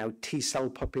separating out T-cell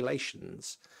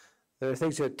populations, there are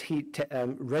things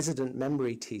that resident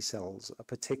memory T-cells are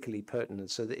particularly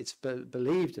pertinent, so that it's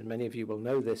believed, and many of you will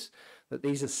know this, that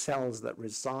these are cells that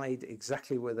reside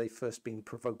exactly where they've first been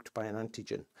provoked by an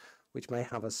antigen, which may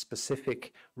have a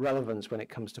specific relevance when it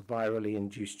comes to virally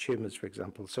induced tumors, for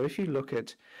example. So if you look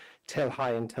at TIL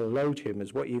high and TIL low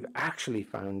tumors, what you've actually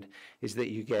found is that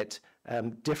you get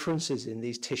differences in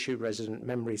these tissue resident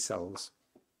memory cells.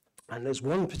 And there's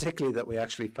one particularly that we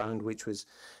actually found, which was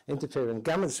interferon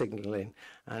gamma signaling,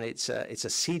 and it's a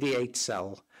CD8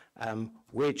 cell,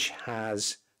 which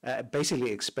has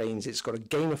basically explains it's got a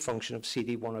gain of function of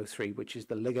CD103, which is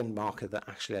the ligand marker that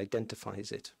actually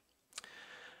identifies it.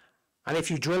 And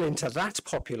if you drill into that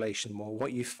population more,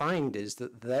 what you find is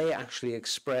that they actually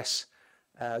express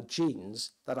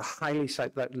genes that are highly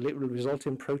that result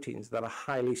in proteins that are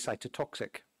highly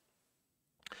cytotoxic.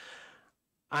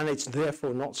 And it's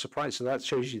therefore not surprising. So that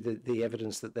shows you the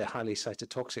evidence that they're highly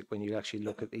cytotoxic when you actually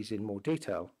look at these in more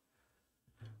detail.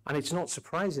 And it's not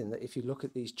surprising that if you look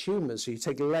at these tumors, so you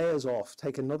take layers off,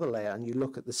 take another layer, and you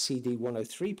look at the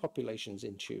CD103 populations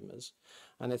in tumors,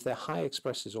 and if they're high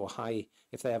expressors or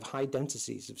if they have high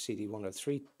densities of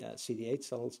CD103, CD8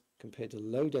 cells compared to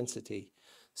low density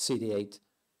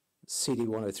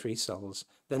CD103 cells,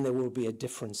 then there will be a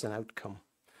difference in outcome.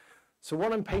 So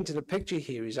what I'm painting a picture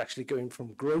here is actually going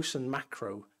from gross and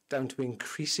macro down to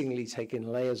increasingly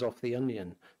taking layers off the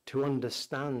onion to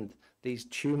understand these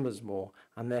tumors more,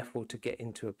 and therefore to get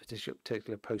into a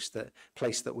particular place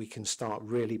that we can start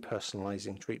really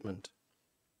personalizing treatment.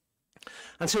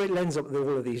 And so it ends up with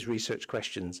all of these research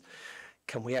questions.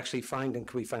 Can we actually find, and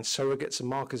can we find surrogates and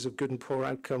markers of good and poor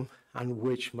outcome, and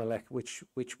which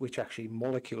actually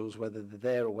molecules, whether they're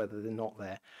there or whether they're not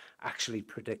there, actually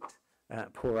predict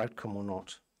poor outcome or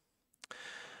not?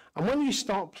 And when you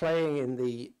start playing in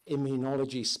the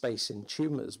immunology space in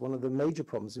tumors, one of the major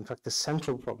problems, in fact, the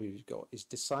central problem you've got, is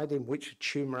deciding which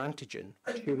tumor antigen,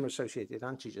 tumor-associated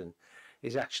antigen,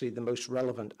 is actually the most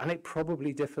relevant. And it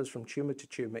probably differs from tumor to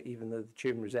tumor, even though the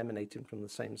tumor is emanating from the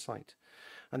same site.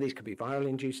 And these could be viral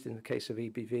induced in the case of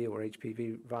EBV or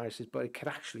HPV viruses, but it could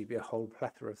actually be a whole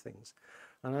plethora of things.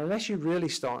 And unless you really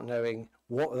start knowing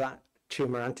what that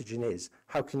tumor antigen is,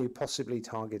 how can you possibly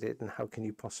target it, and how can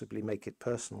you possibly make it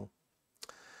personal?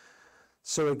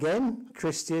 So again,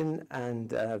 Christian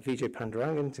and Vijay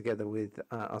Pandurangan, together with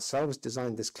ourselves,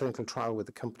 designed this clinical trial with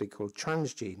a company called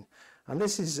Transgene. And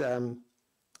this is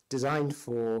designed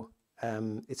for,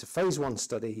 it's a phase 1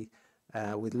 study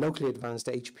with locally advanced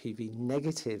HPV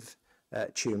negative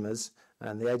tumors.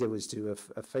 And the idea was to do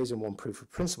a phase 1 proof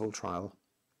of principle trial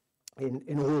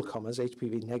in all comers,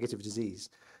 HPV negative disease.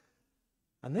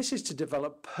 And this is to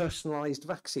develop personalized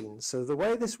vaccines. So the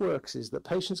way this works is that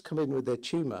patients come in with their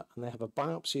tumor and they have a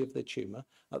biopsy of their tumor.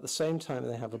 At the same time,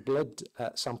 they have a blood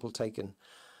sample taken.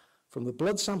 From the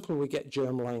blood sample, we get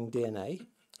germline DNA.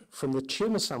 From the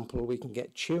tumor sample, we can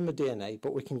get tumor DNA,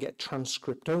 but we can get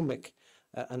transcriptomic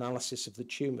analysis of the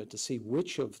tumor to see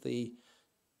which of the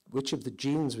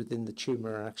genes within the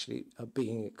tumor are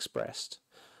being expressed.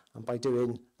 And by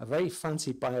doing a very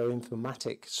fancy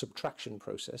bioinformatic subtraction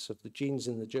process of the genes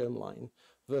in the germline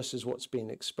versus what's being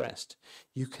expressed,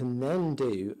 you can then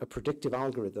do a predictive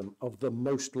algorithm of the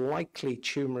most likely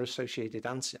tumor-associated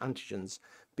antigens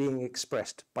being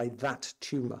expressed by that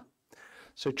tumor.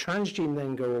 So Transgene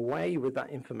then go away with that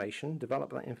information,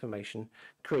 develop that information,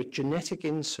 create genetic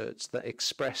inserts that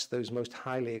express those most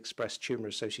highly expressed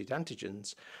tumor-associated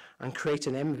antigens, and create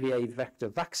an MVA vector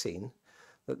vaccine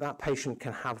that patient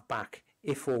can have back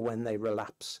if or when they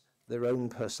relapse, their own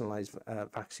personalized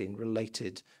vaccine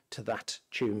related to that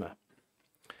tumor.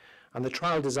 And the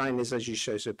trial design is as you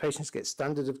show. So patients get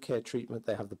standard of care treatment,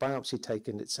 they have the biopsy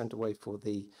taken, it's sent away for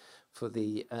the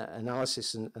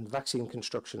analysis and vaccine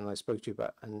construction I spoke to you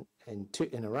about, and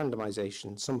in a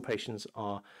randomization. Some patients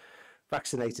are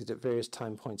vaccinated at various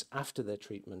time points after their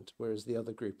treatment, whereas the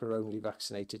other group are only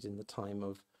vaccinated in the time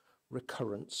of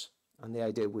recurrence. And the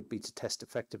idea would be to test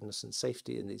effectiveness and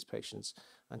safety in these patients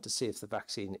and to see if the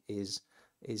vaccine is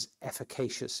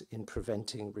efficacious in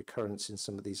preventing recurrence in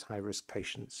some of these high-risk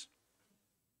patients.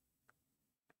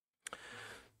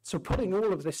 So putting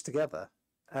all of this together,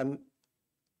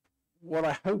 what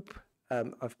I hope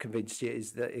I've convinced you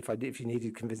is that if you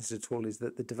needed convinced at all, is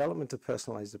that the development of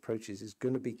personalized approaches is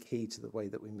going to be key to the way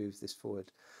that we move this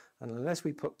forward. And unless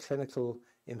we put clinical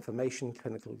information,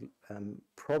 clinical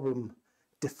problem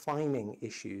defining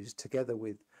issues together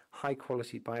with high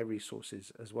quality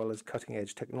bioresources as well as cutting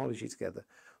edge technology together,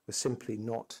 we're simply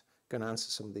not going to answer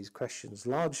some of these questions.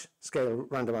 Large scale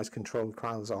randomized controlled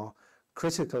trials are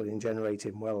critical in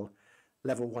generating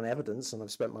level 1 evidence, and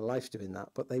I've spent my life doing that,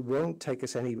 but they won't take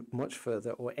us much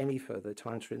further to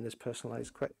answering this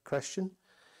personalized question.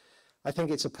 I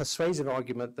think it's a persuasive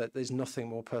argument that there's nothing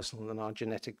more personal than our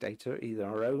genetic data, either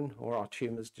our own or our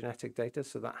tumor's genetic data,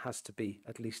 so that has to be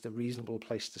at least a reasonable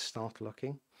place to start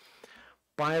looking.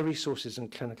 Bioresources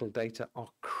and clinical data are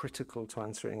critical to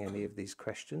answering any of these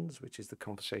questions, which is the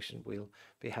conversation we'll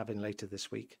be having later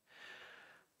this week.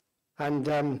 And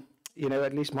you know,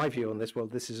 at least my view on this, well,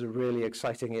 this is a really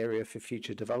exciting area for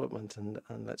future development, and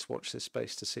let's watch this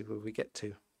space to see where we get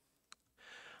to.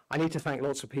 I need to thank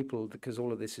lots of people because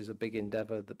all of this is a big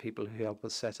endeavor. The people who help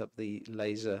us set up the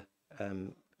laser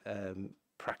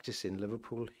practice in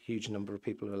Liverpool, huge number of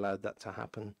people who allowed that to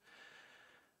happen.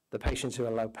 The patients who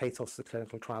allowed Pathos, the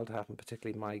clinical trial, to happen,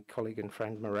 particularly my colleague and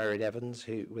friend, Mererid Evans,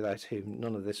 without whom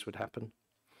none of this would happen.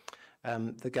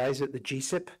 The guys at the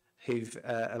GSIP, who've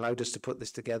allowed us to put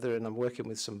this together, and I'm working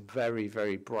with some very,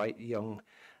 very bright young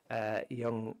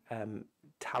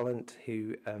talent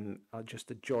who are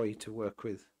just a joy to work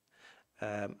with,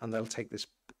 and they'll take this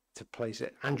to place.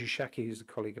 Andrew Shaki, who's a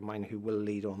colleague of mine, who will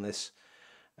lead on this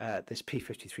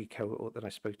P53 cohort that I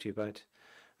spoke to you about,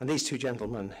 and these two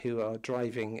gentlemen who are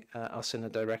driving us in a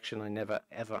direction I never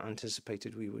ever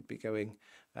anticipated we would be going,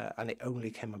 and it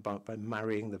only came about by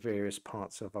marrying the various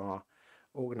parts of our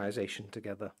organization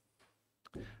together.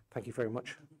 Thank you very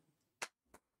much.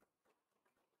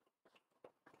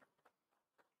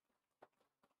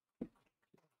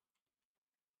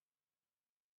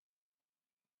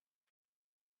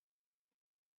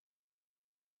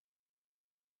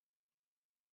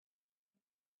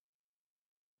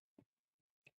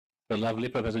 So lovely,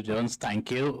 Professor Jones.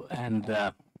 Thank you. And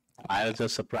I was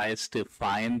just surprised to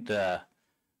find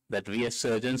that we as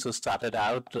surgeons who started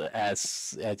out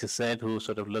as you said, who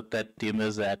sort of looked at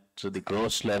tumors at the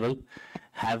gross level,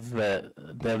 have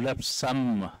developed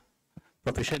some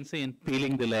proficiency in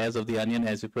peeling the layers of the onion,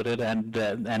 as you put it, and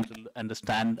to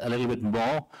understand a little bit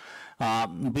more.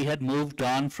 We had moved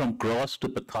on from gross to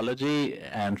pathology,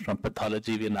 and from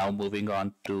pathology we're now moving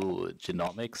on to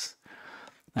genomics.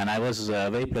 And I was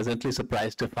very pleasantly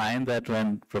surprised to find that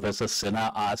when Professor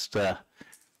Sinha asked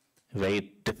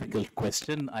very difficult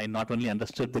question, I not only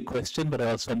understood the question, but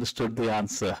I also understood the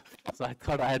answer. So I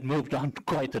thought I had moved on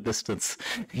quite a distance.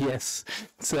 Yes.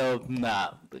 So,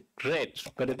 great.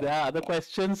 But if there are other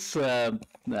questions,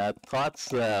 thoughts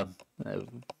that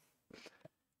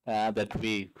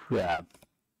we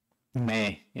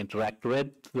may interact with,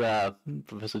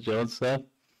 Professor Jones, sir?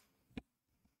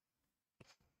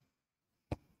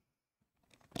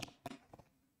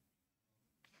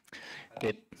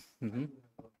 Mm-hmm.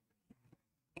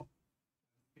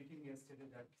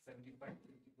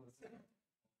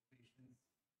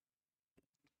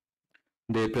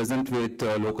 They present with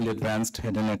locally advanced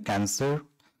head and neck cancer,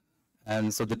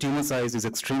 and so the tumor size is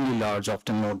extremely large,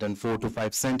 often more than 4 to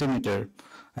 5 centimeter,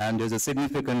 and there's a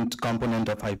significant component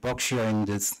of hypoxia in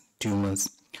these tumors.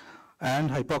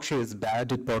 And hypoxia is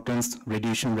bad, it portends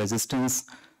radiation resistance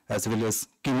as well as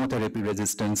chemotherapy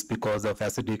resistance because of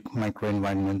acidic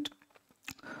microenvironment.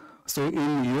 So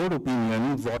in your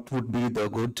opinion, what would be the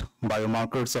good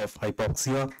biomarkers of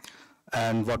hypoxia,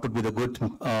 and what would be the good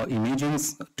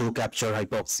imagings to capture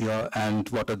hypoxia, and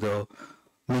what are the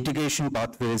mitigation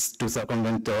pathways to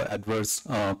circumvent the adverse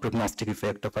prognostic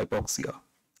effect of hypoxia?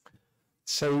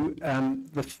 So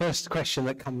the first question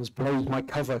that comes blows my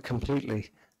cover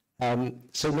completely.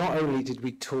 So not only did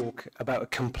we talk about a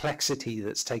complexity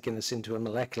that's taken us into a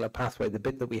molecular pathway, the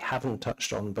bit that we haven't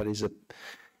touched on but is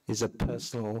a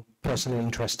personal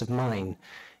interest of mine,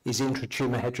 is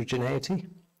intratumor heterogeneity.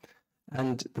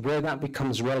 And where that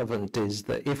becomes relevant is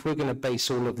that if we're going to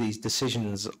base all of these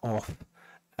decisions off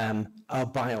a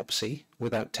biopsy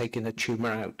without taking a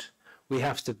tumor out, we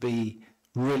have to be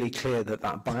really clear that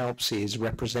that biopsy is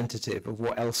representative of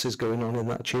what else is going on in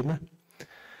that tumor.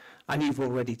 And you've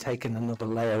already taken another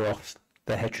layer off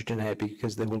the heterogeneity,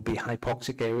 because there will be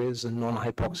hypoxic areas and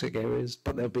non-hypoxic areas,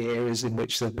 but there'll be areas in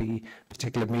which there'll be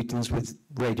particular mutants with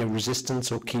radio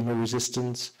resistance or chemo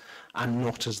resistance, and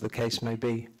not, as the case may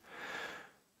be.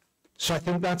 So I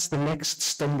think that's the next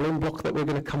stumbling block that we're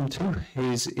going to come to,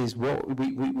 is what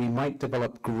we might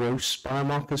develop gross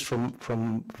biomarkers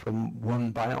from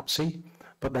one biopsy,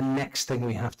 But the next thing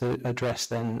we have to address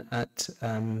then at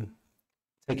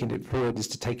taking it forward is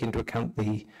to take into account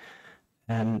the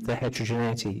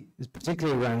heterogeneity,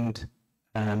 particularly around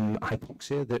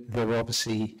hypoxia. That there are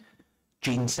obviously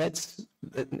gene sets,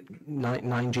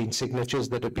 9 gene signatures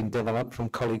that have been developed from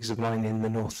colleagues of mine in the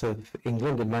north of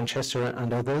England, in Manchester,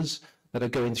 and others that are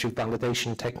going through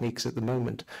validation techniques at the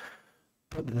moment.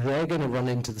 But they're going to run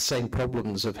into the same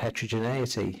problems of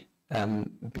heterogeneity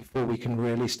before we can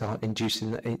really start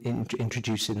introducing that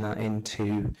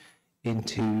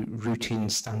into routine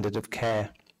standard of care.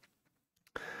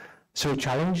 So a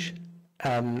challenge.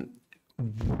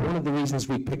 One of the reasons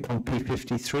we picked on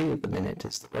P53 at the minute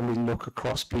is that when we look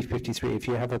across P53, if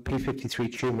you have a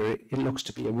P53 tumour, it looks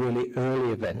to be a really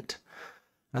early event.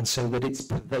 And so that it's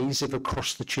pervasive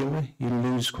across the tumour. You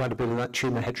lose quite a bit of that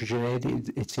tumour heterogeneity.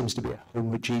 It seems to be a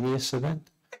homogeneous event.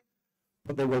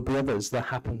 But there will be others that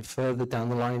happen further down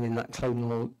the line in that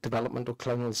clonal development or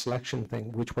clonal selection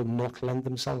thing, which will not lend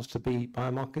themselves to be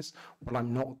biomarkers. What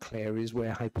I'm not clear is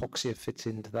where hypoxia fits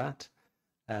into that.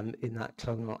 In that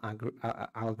clonal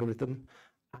algorithm,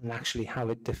 and actually how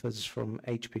it differs from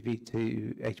HPV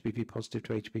positive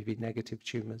to HPV negative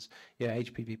tumours. Yeah,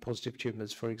 HPV positive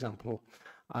tumours, for example,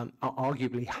 are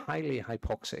arguably highly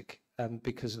hypoxic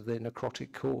because of their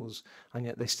necrotic cause, and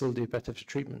yet they still do better for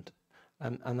treatment.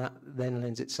 And that then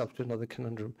lends itself to another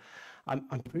conundrum.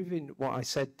 I'm proving what I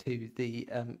said to the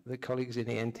colleagues in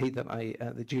ENT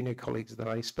the junior colleagues that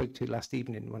I spoke to last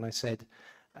evening when I said,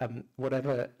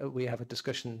 whatever we have a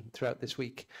discussion throughout this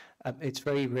week, it's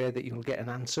very rare that you'll get an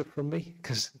answer from me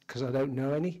because I don't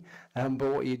know any. But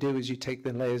what you do is you take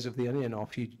the layers of the onion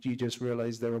off. You just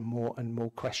realize there are more and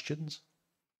more questions.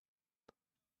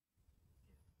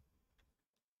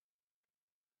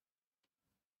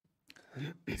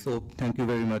 So thank you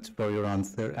very much for your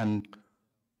answer. And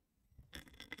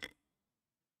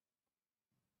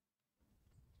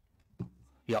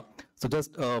yeah, so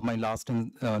just my last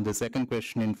and the second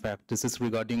question, in fact, this is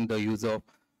regarding the use of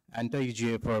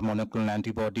anti-EGFR monoclonal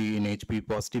antibody in HPV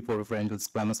positive oropharyngeal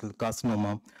squamous cell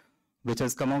carcinoma, which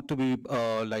has come out to be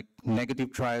like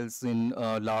negative trials in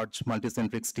large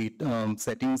multicentric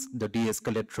settings, the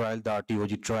de-escalate trial, the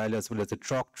RTOG trial, as well as the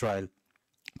TROC trial.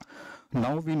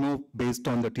 Now we know, based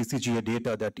on the TCGA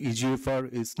data, that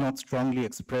EGFR is not strongly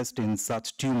expressed in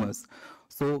such tumors.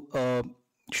 So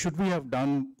should we have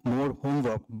done more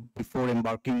homework before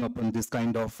embarking upon this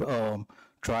kind of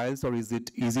trials, or is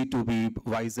it easy to be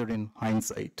wiser in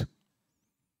hindsight?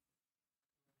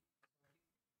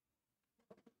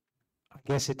 I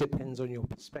guess it depends on your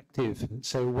perspective.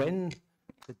 So when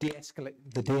the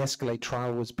de-escalate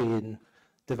trial was being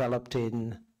developed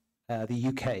in the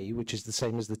UK, which is the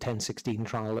same as the 1016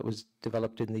 trial that was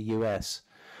developed in the US.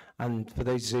 And for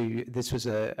those who, this was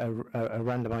a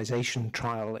randomization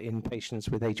trial in patients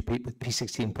with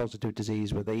P16 positive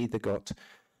disease, where they either got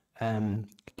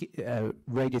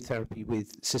radiotherapy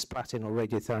with cisplatin or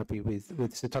radiotherapy with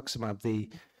cetuximab, the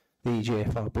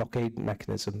EGFR blockade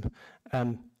mechanism.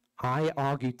 I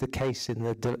argued the case in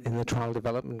the trial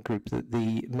development group that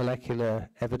the molecular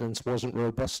evidence wasn't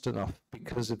robust enough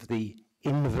because of the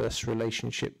inverse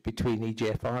relationship between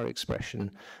EGFR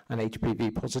expression and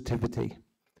HPV positivity.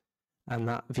 And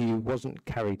that view wasn't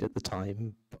carried at the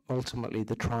time. But ultimately,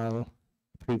 the trial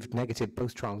proved negative.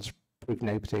 Both trials proved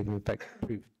negative, and in fact,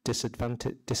 proved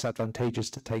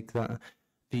disadvantageous to take that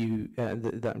view,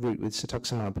 that route with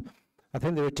cetuximab. I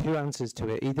think there are two answers to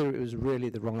it. Either it was really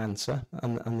the wrong answer,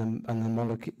 and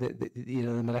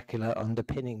the molecular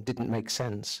underpinning didn't make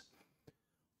sense,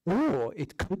 or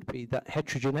it could be that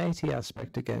heterogeneity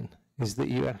aspect again, is that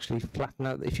you actually flatten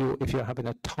out. If you're having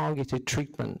a targeted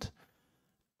treatment,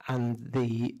 and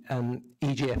the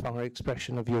EGFR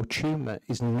expression of your tumor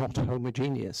is not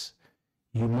homogeneous,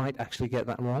 you might actually get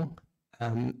that wrong.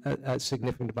 A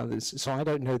significant amount of this. So I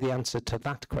don't know the answer to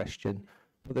that question.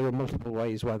 But there are multiple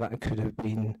ways why that could have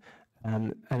been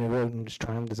an erroneous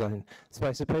trial design. So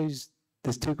I suppose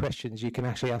there's two questions. You can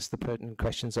actually ask the pertinent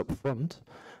questions up front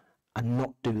and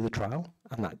not do the trial,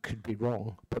 and that could be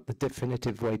wrong. But the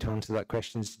definitive way to answer that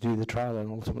question is to do the trial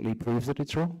and ultimately prove that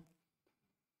it's wrong.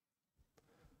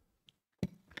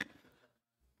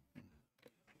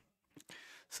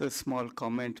 So a small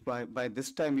comment, by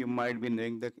this time you might be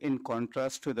knowing that in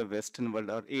contrast to the Western world,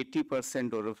 our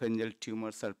 80% oropharyngeal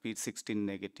tumors are P16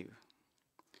 negative.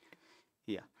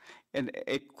 Yeah, and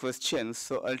a question,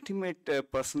 so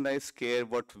ultimate personalized care,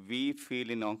 what we feel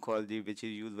in oncology, which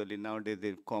is usually nowadays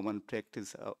the common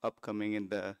practice upcoming in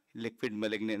the liquid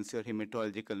malignancy or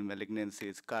hematological malignancy,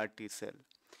 is CAR T cell.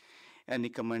 Any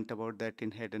comment about that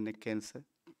in head and neck cancer?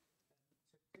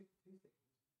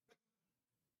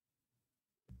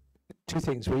 two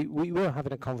things. We were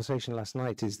having a conversation last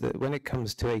night, is that when it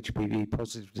comes to HPV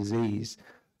positive disease,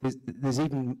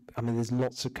 there's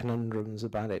lots of conundrums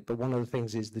about it, but one of the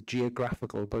things is the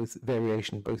geographical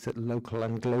variation, both at local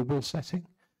and global setting.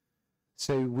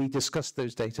 So we discussed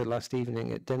those data last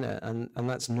evening at dinner, and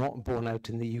that's not borne out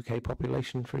in the UK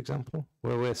population, for example,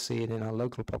 where we're seeing in our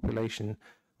local population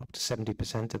up to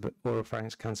 70% of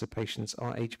oropharynx cancer patients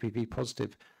are HPV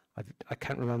positive. I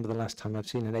can't remember the last time I've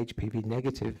seen an HPV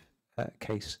negative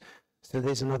case. So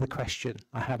there's another question.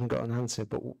 I haven't got an answer,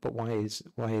 but why is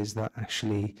that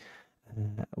actually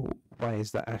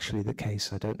the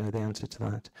case? I don't know the answer to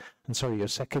that. And sorry, your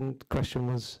second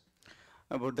question was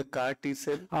about the CAR T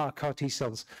cell. CAR T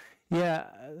cells. Yeah.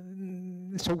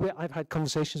 So I've had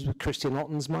conversations with Christian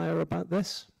Ottensmeyer about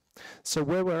this. So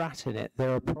where we're at in it,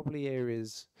 there are probably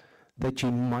areas that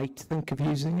you might think of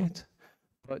using it,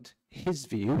 but his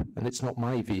view, and it's not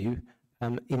my view,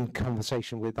 in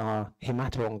conversation with our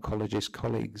hemato-oncologist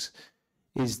colleagues,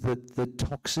 is that the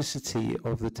toxicity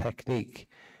of the technique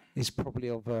is probably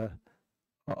of an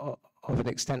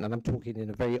extent, and I'm talking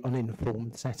in a very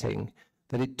uninformed setting,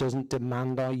 that it doesn't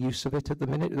demand our use of it at the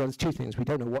minute. There's two things. We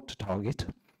don't know what to target,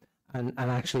 and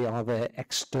actually are there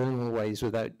external ways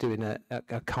without doing a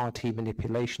CAR T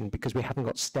manipulation, because we haven't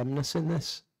got stemness in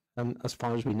this. As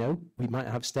far as we know, we might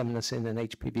have stemness in an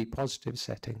HPV positive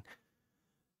setting.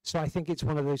 So I think it's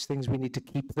one of those things we need to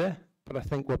keep there, but I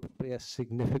think we're probably a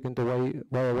significant way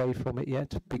away from it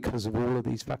yet because of all of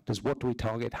these factors. What do we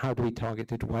target? How do we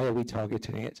target it? Why are we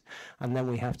targeting it? And then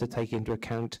we have to take into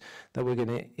account that we're going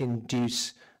to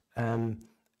induce a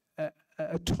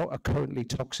currently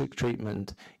toxic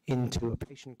treatment into a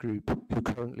patient group who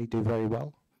currently do very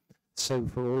well. So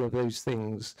for all of those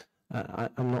things,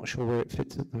 I'm not sure where it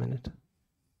fits at the minute.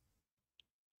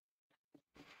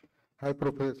 Hi,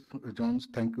 Professor Jones.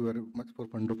 Thank you very much for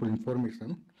wonderful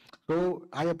information. So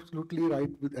I absolutely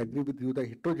agree with you. The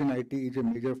heterogeneity is a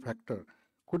major factor.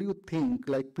 Could you think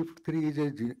like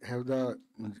p53 have the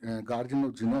guardian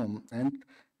of genome and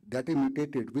that is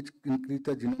mutated, which increase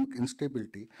the genomic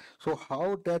instability? So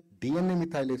how that DNA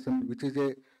methylation, which is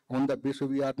on the basis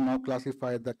we are now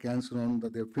classified the cancer on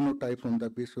their phenotypes on the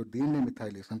basis of DNA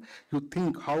methylation, you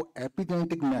think how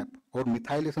epigenetic map or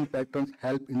methylation patterns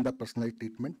help in the personalized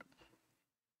treatment?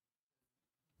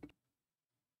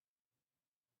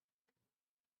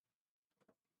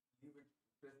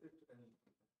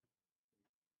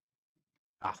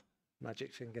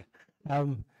 Magic finger.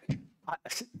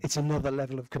 It's another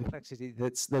level of complexity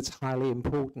that's highly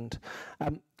important.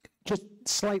 Just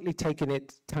slightly taking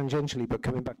it tangentially, but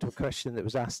coming back to a question that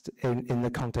was asked in the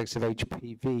context of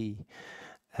HPV,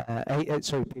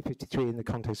 P53 in the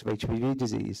context of HPV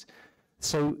disease.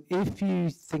 So if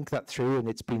you think that through, and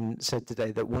it's been said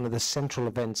today that one of the central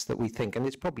events that we think, and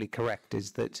it's probably correct,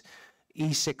 is that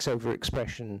E6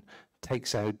 overexpression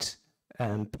takes out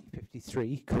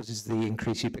P53, causes the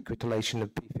increased ubiquitination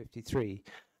of P53,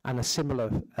 and a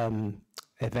similar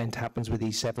event happens with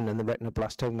E7 and the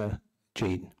retinoblastoma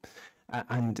gene.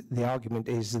 And the argument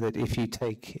is that if you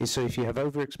have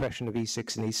overexpression of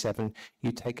E6 and E7,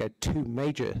 you take out two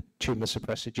major tumor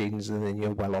suppressor genes, and then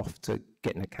you're well off to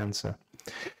getting a cancer.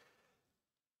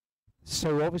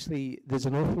 So obviously, there's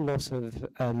an awful lot of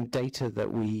data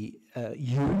that we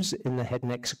use in the head and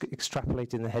neck,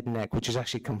 extrapolate in the head and neck, which has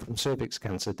actually come from cervix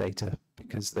cancer data,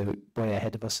 because they're way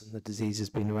ahead of us and the disease has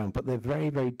been around. But they're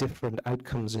very, very different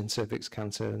outcomes in cervix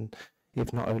cancer, and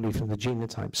if not only from the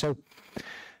genotype. So,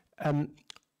 and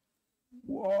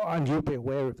you'll be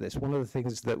aware of this, one of the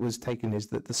things that was taken is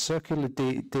that the circular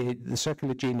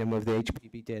genome of the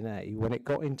HPV DNA, when it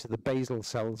got into the basal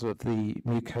cells of the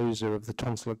mucosa of the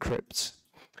tonsillar crypts,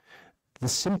 the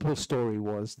simple story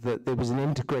was that there was an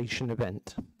integration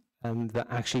event that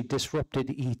actually disrupted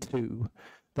E2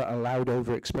 that allowed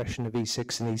overexpression of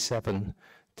E6 and E7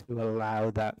 to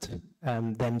allow that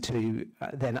them to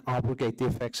then abrogate the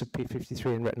effects of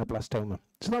P53 and retinoblastoma.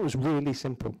 So that was really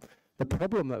simple. The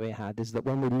problem that we had is that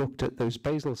when we looked at those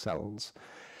basal cells,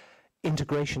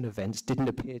 integration events didn't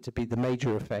appear to be the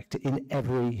major effect in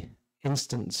every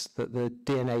instance, that the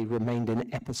DNA remained in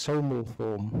episomal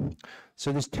form.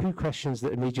 So there's two questions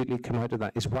that immediately come out of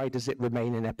that, is why does it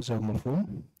remain in episomal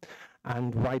form?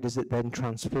 And why does it then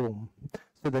transform?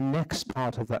 So the next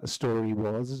part of that story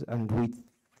was, and we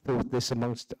thought this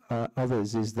amongst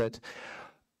others, is that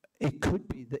it could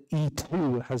be that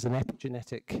E2 has an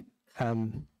epigenetic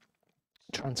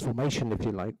transformation, if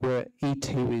you like, where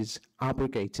E2 is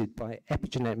abrogated by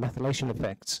epigenetic methylation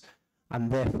effects,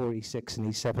 and therefore E6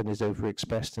 and E7 is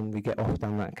overexpressed, and we get off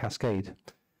down that cascade.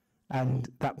 And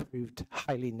that proved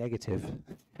highly negative.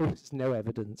 There was no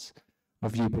evidence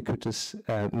of ubiquitous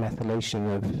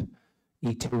methylation of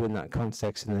E2 in that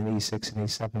context, and then E6 and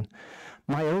E7.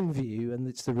 My own view, and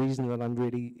it's the reason that I'm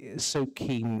really so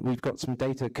keen, we've got some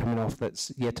data coming off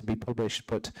that's yet to be published,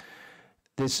 but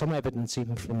there's some evidence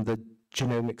even from the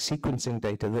genomic sequencing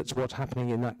data that's what's happening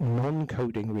in that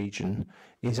non-coding region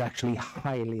is actually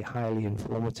highly, highly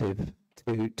informative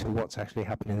to what's actually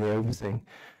happening in the over thing.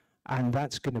 And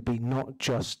that's going to be not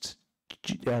just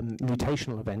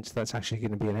mutational events, that's actually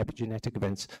going to be an epigenetic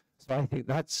events. So I think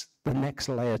that's the next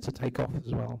layer to take off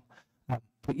as well.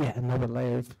 But yeah, another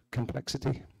layer of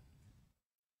complexity.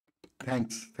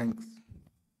 Thanks. Can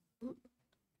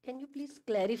you please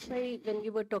clarify when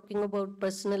you were talking about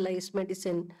personalized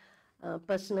medicine,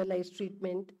 personalized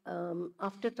treatment,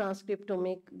 after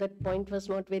transcriptomic, that point was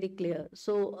not very clear.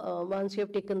 So once you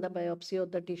have taken the biopsy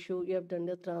of the tissue, you have done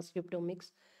the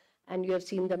transcriptomics, and you have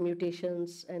seen the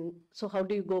mutations, and so how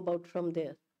do you go about from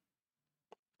there?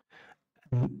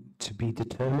 To be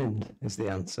determined is the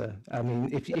answer. I mean,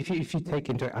 if you take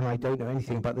into, and I don't know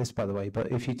anything about this, by the way,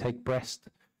 but if you take breast,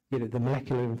 the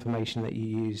molecular information that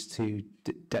you use to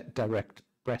direct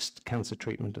breast cancer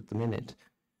treatment at the minute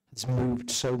has moved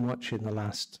so much in the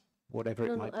last whatever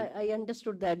it might be. I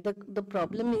understood that. The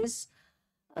problem is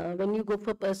when you go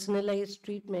for personalized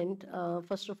treatment,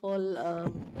 first of all,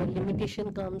 the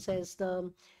limitation comes as the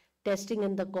testing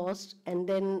and the cost, and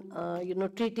then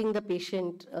treating the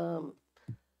patient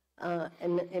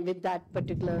and with that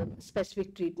particular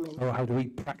specific treatment. Or how do we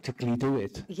practically do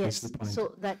it? Yes.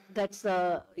 So that's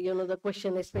the the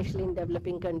question, especially in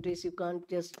developing countries. You can't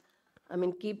just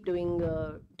keep doing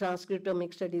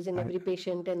transcriptomic studies in every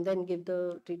patient and then give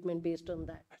the treatment based on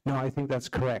that. No, I think that's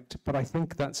correct, but I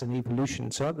think that's an evolution.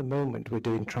 So at the moment, we're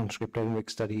doing transcriptomic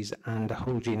studies and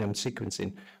whole genome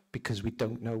sequencing because we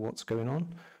don't know what's going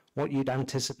on. What you'd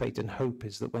anticipate and hope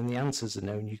is that when the answers are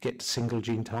known, you get single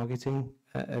gene targeting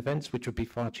events, which would be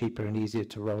far cheaper and easier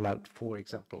to roll out, for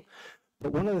example.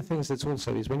 But one of the things that's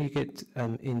also is when you get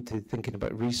into thinking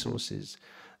about resources,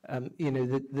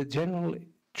 the general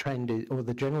trend is, or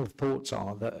the general thoughts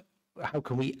are that how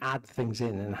can we add things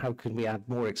in and how can we add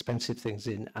more expensive things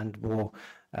in and more,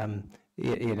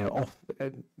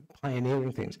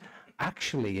 pioneering things.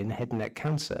 Actually, in head and neck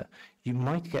cancer, you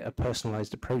might get a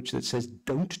personalized approach that says,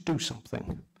 don't do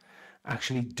something.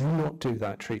 Actually, do not do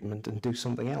that treatment and do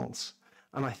something else.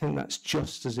 And I think that's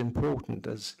just as important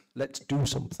as let's do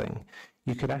something.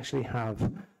 You could actually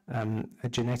have a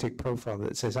genetic profile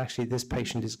that says, actually, this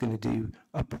patient is going to do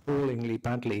appallingly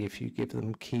badly if you give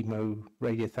them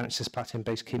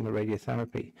cisplatin-based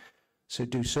chemoradiotherapy. So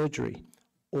do surgery.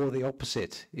 Or the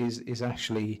opposite is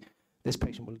actually, this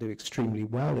patient will do extremely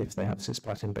well if they have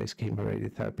cisplatin-based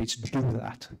chemoradiotherapy. So do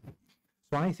that.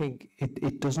 So I think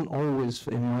it doesn't always,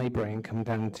 in my brain, come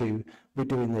down to we're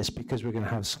doing this because we're going to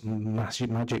have some massive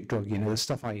magic drug. The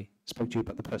stuff I spoke to you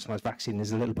about, the personalized vaccine,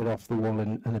 is a little bit off the wall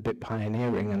and a bit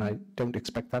pioneering, and I don't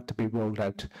expect that to be rolled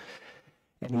out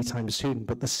anytime soon.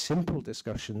 But the simple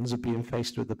discussions of being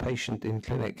faced with the patient in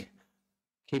clinic,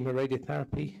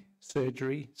 chemoradiotherapy,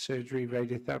 surgery,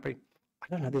 radiotherapy. I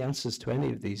don't know the answers to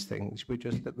any of these things. We're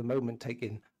just at the moment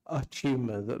taking a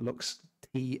tumor that looks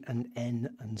T and N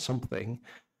and something,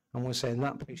 and we're saying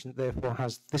that patient therefore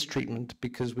has this treatment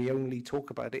because we only talk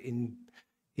about it in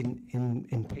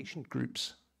patient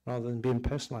groups rather than being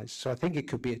personalized. So I think it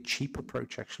could be a cheap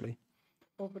approach actually.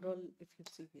 Overall, if you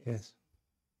see, Yes.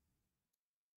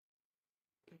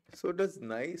 So does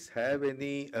NICE have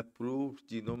any approved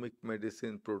genomic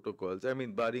medicine protocols? I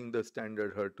mean, barring the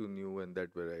standard HER2/neu and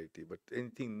that variety, but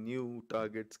anything new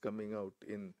targets coming out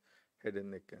in head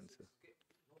and neck cancer?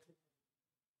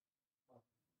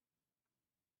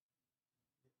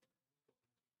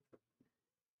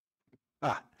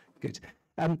 Good.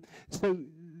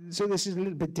 So this is a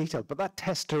little bit detailed, but that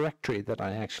test directory that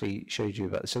I actually showed you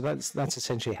about, so that's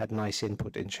essentially had nice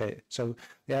input in share. So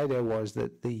the idea was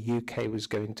that the UK was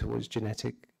going towards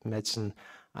genetic medicine,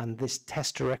 and this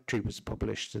test directory was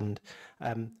published. And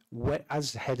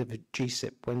as head of a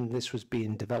GSIP, when this was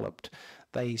being developed,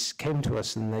 they came to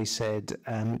us and they said,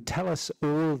 tell us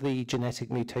all the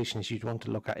genetic mutations you'd want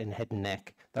to look at in head and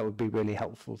neck. That would be really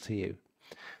helpful to you.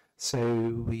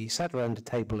 So we sat around a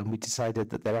table and we decided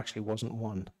that there actually wasn't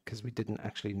one because we didn't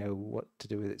actually know what to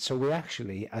do with it. So we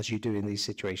actually, as you do in these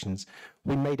situations,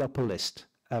 we made up a list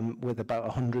with about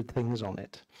 100 things on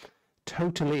it,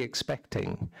 totally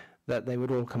expecting that they would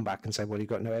all come back and say, well, you've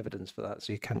got no evidence for that,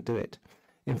 so you can't do it.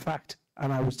 In fact,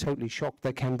 and I was totally shocked,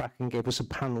 they came back and gave us a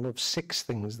panel of 6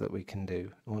 things that we can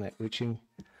do on it, which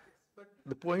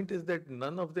the point is that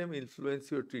none of them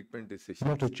influence your treatment decision.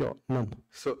 Not a jot, none.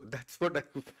 So that's what I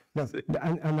would No, say.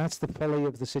 and that's the folly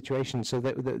of the situation. So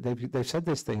they've said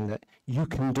this thing that you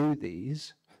can do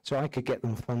these, so I could get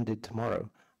them funded tomorrow.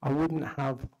 I wouldn't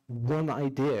have one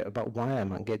idea about why I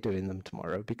might get doing them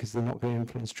tomorrow because they're not going to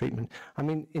influence treatment. I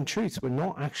mean, in truth, we're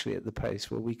not actually at the place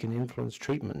where we can influence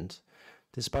treatment,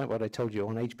 despite what I told you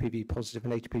on HPV positive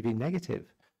and HPV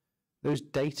negative. There's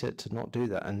data to not do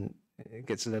that, and it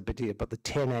gets a little bit here, but the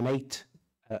 10N8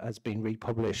 has been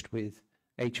republished with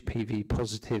HPV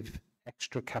positive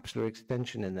extracapsular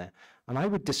extension in there. And I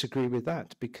would disagree with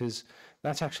that because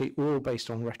that's actually all based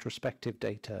on retrospective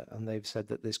data, and they've said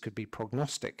that this could be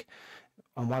prognostic.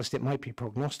 And whilst it might be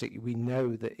prognostic, we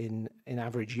know that in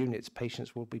average units,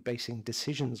 patients will be basing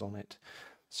decisions on it.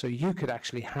 So you could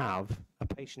actually have a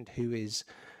patient who is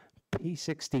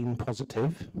P16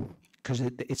 positive, because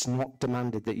it's not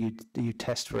demanded that you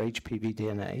test for HPV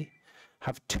DNA,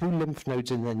 have 2 lymph nodes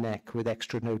in their neck with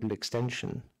extranodal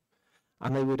extension,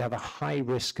 and they would have a high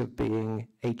risk of being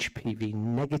HPV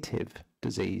negative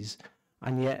disease,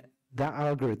 and yet that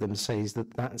algorithm says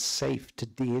that that's safe to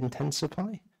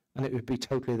de-intensify, and it would be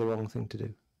totally the wrong thing to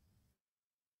do.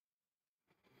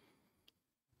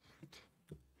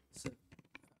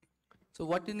 So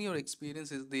what in your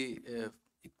experience is the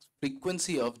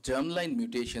frequency of germline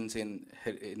mutations in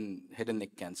head and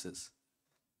neck cancers?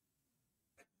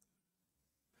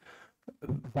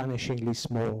 Vanishingly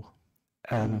small.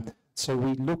 So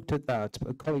we looked at that,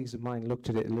 colleagues of mine looked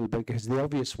at it a little bit, because the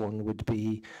obvious one would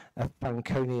be a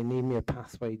Fanconi anemia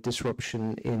pathway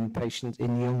disruption in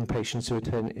young patients who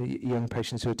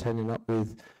are turning up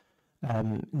with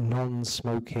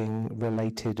non-smoking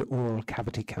related oral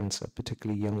cavity cancer,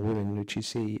 particularly young women, which you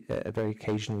see very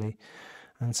occasionally.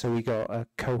 And so we got a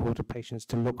cohort of patients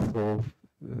to look for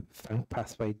Fanc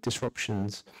pathway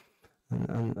disruptions,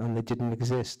 and they didn't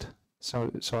exist. So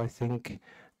I think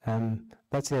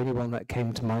that's the only one that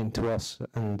came to mind to us,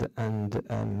 and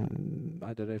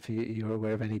I don't know if you're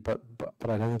aware of any, but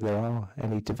I don't think there are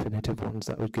any definitive ones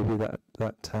that would give you that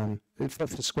for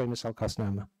squamous cell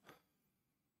carcinoma.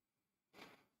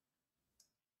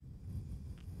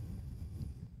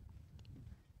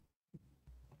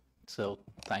 So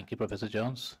thank you, Professor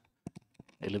Jones.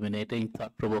 Illuminating,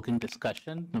 thought-provoking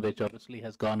discussion, which obviously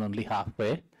has gone only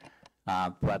halfway.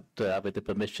 But with the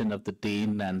permission of the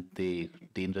Dean and the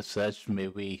Dean Research, may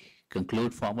we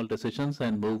conclude formal decisions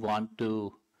and move on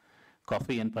to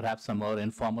coffee and perhaps some more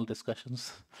informal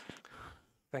discussions.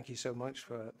 Thank you so much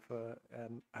for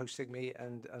hosting me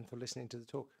and for listening to the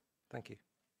talk. Thank you.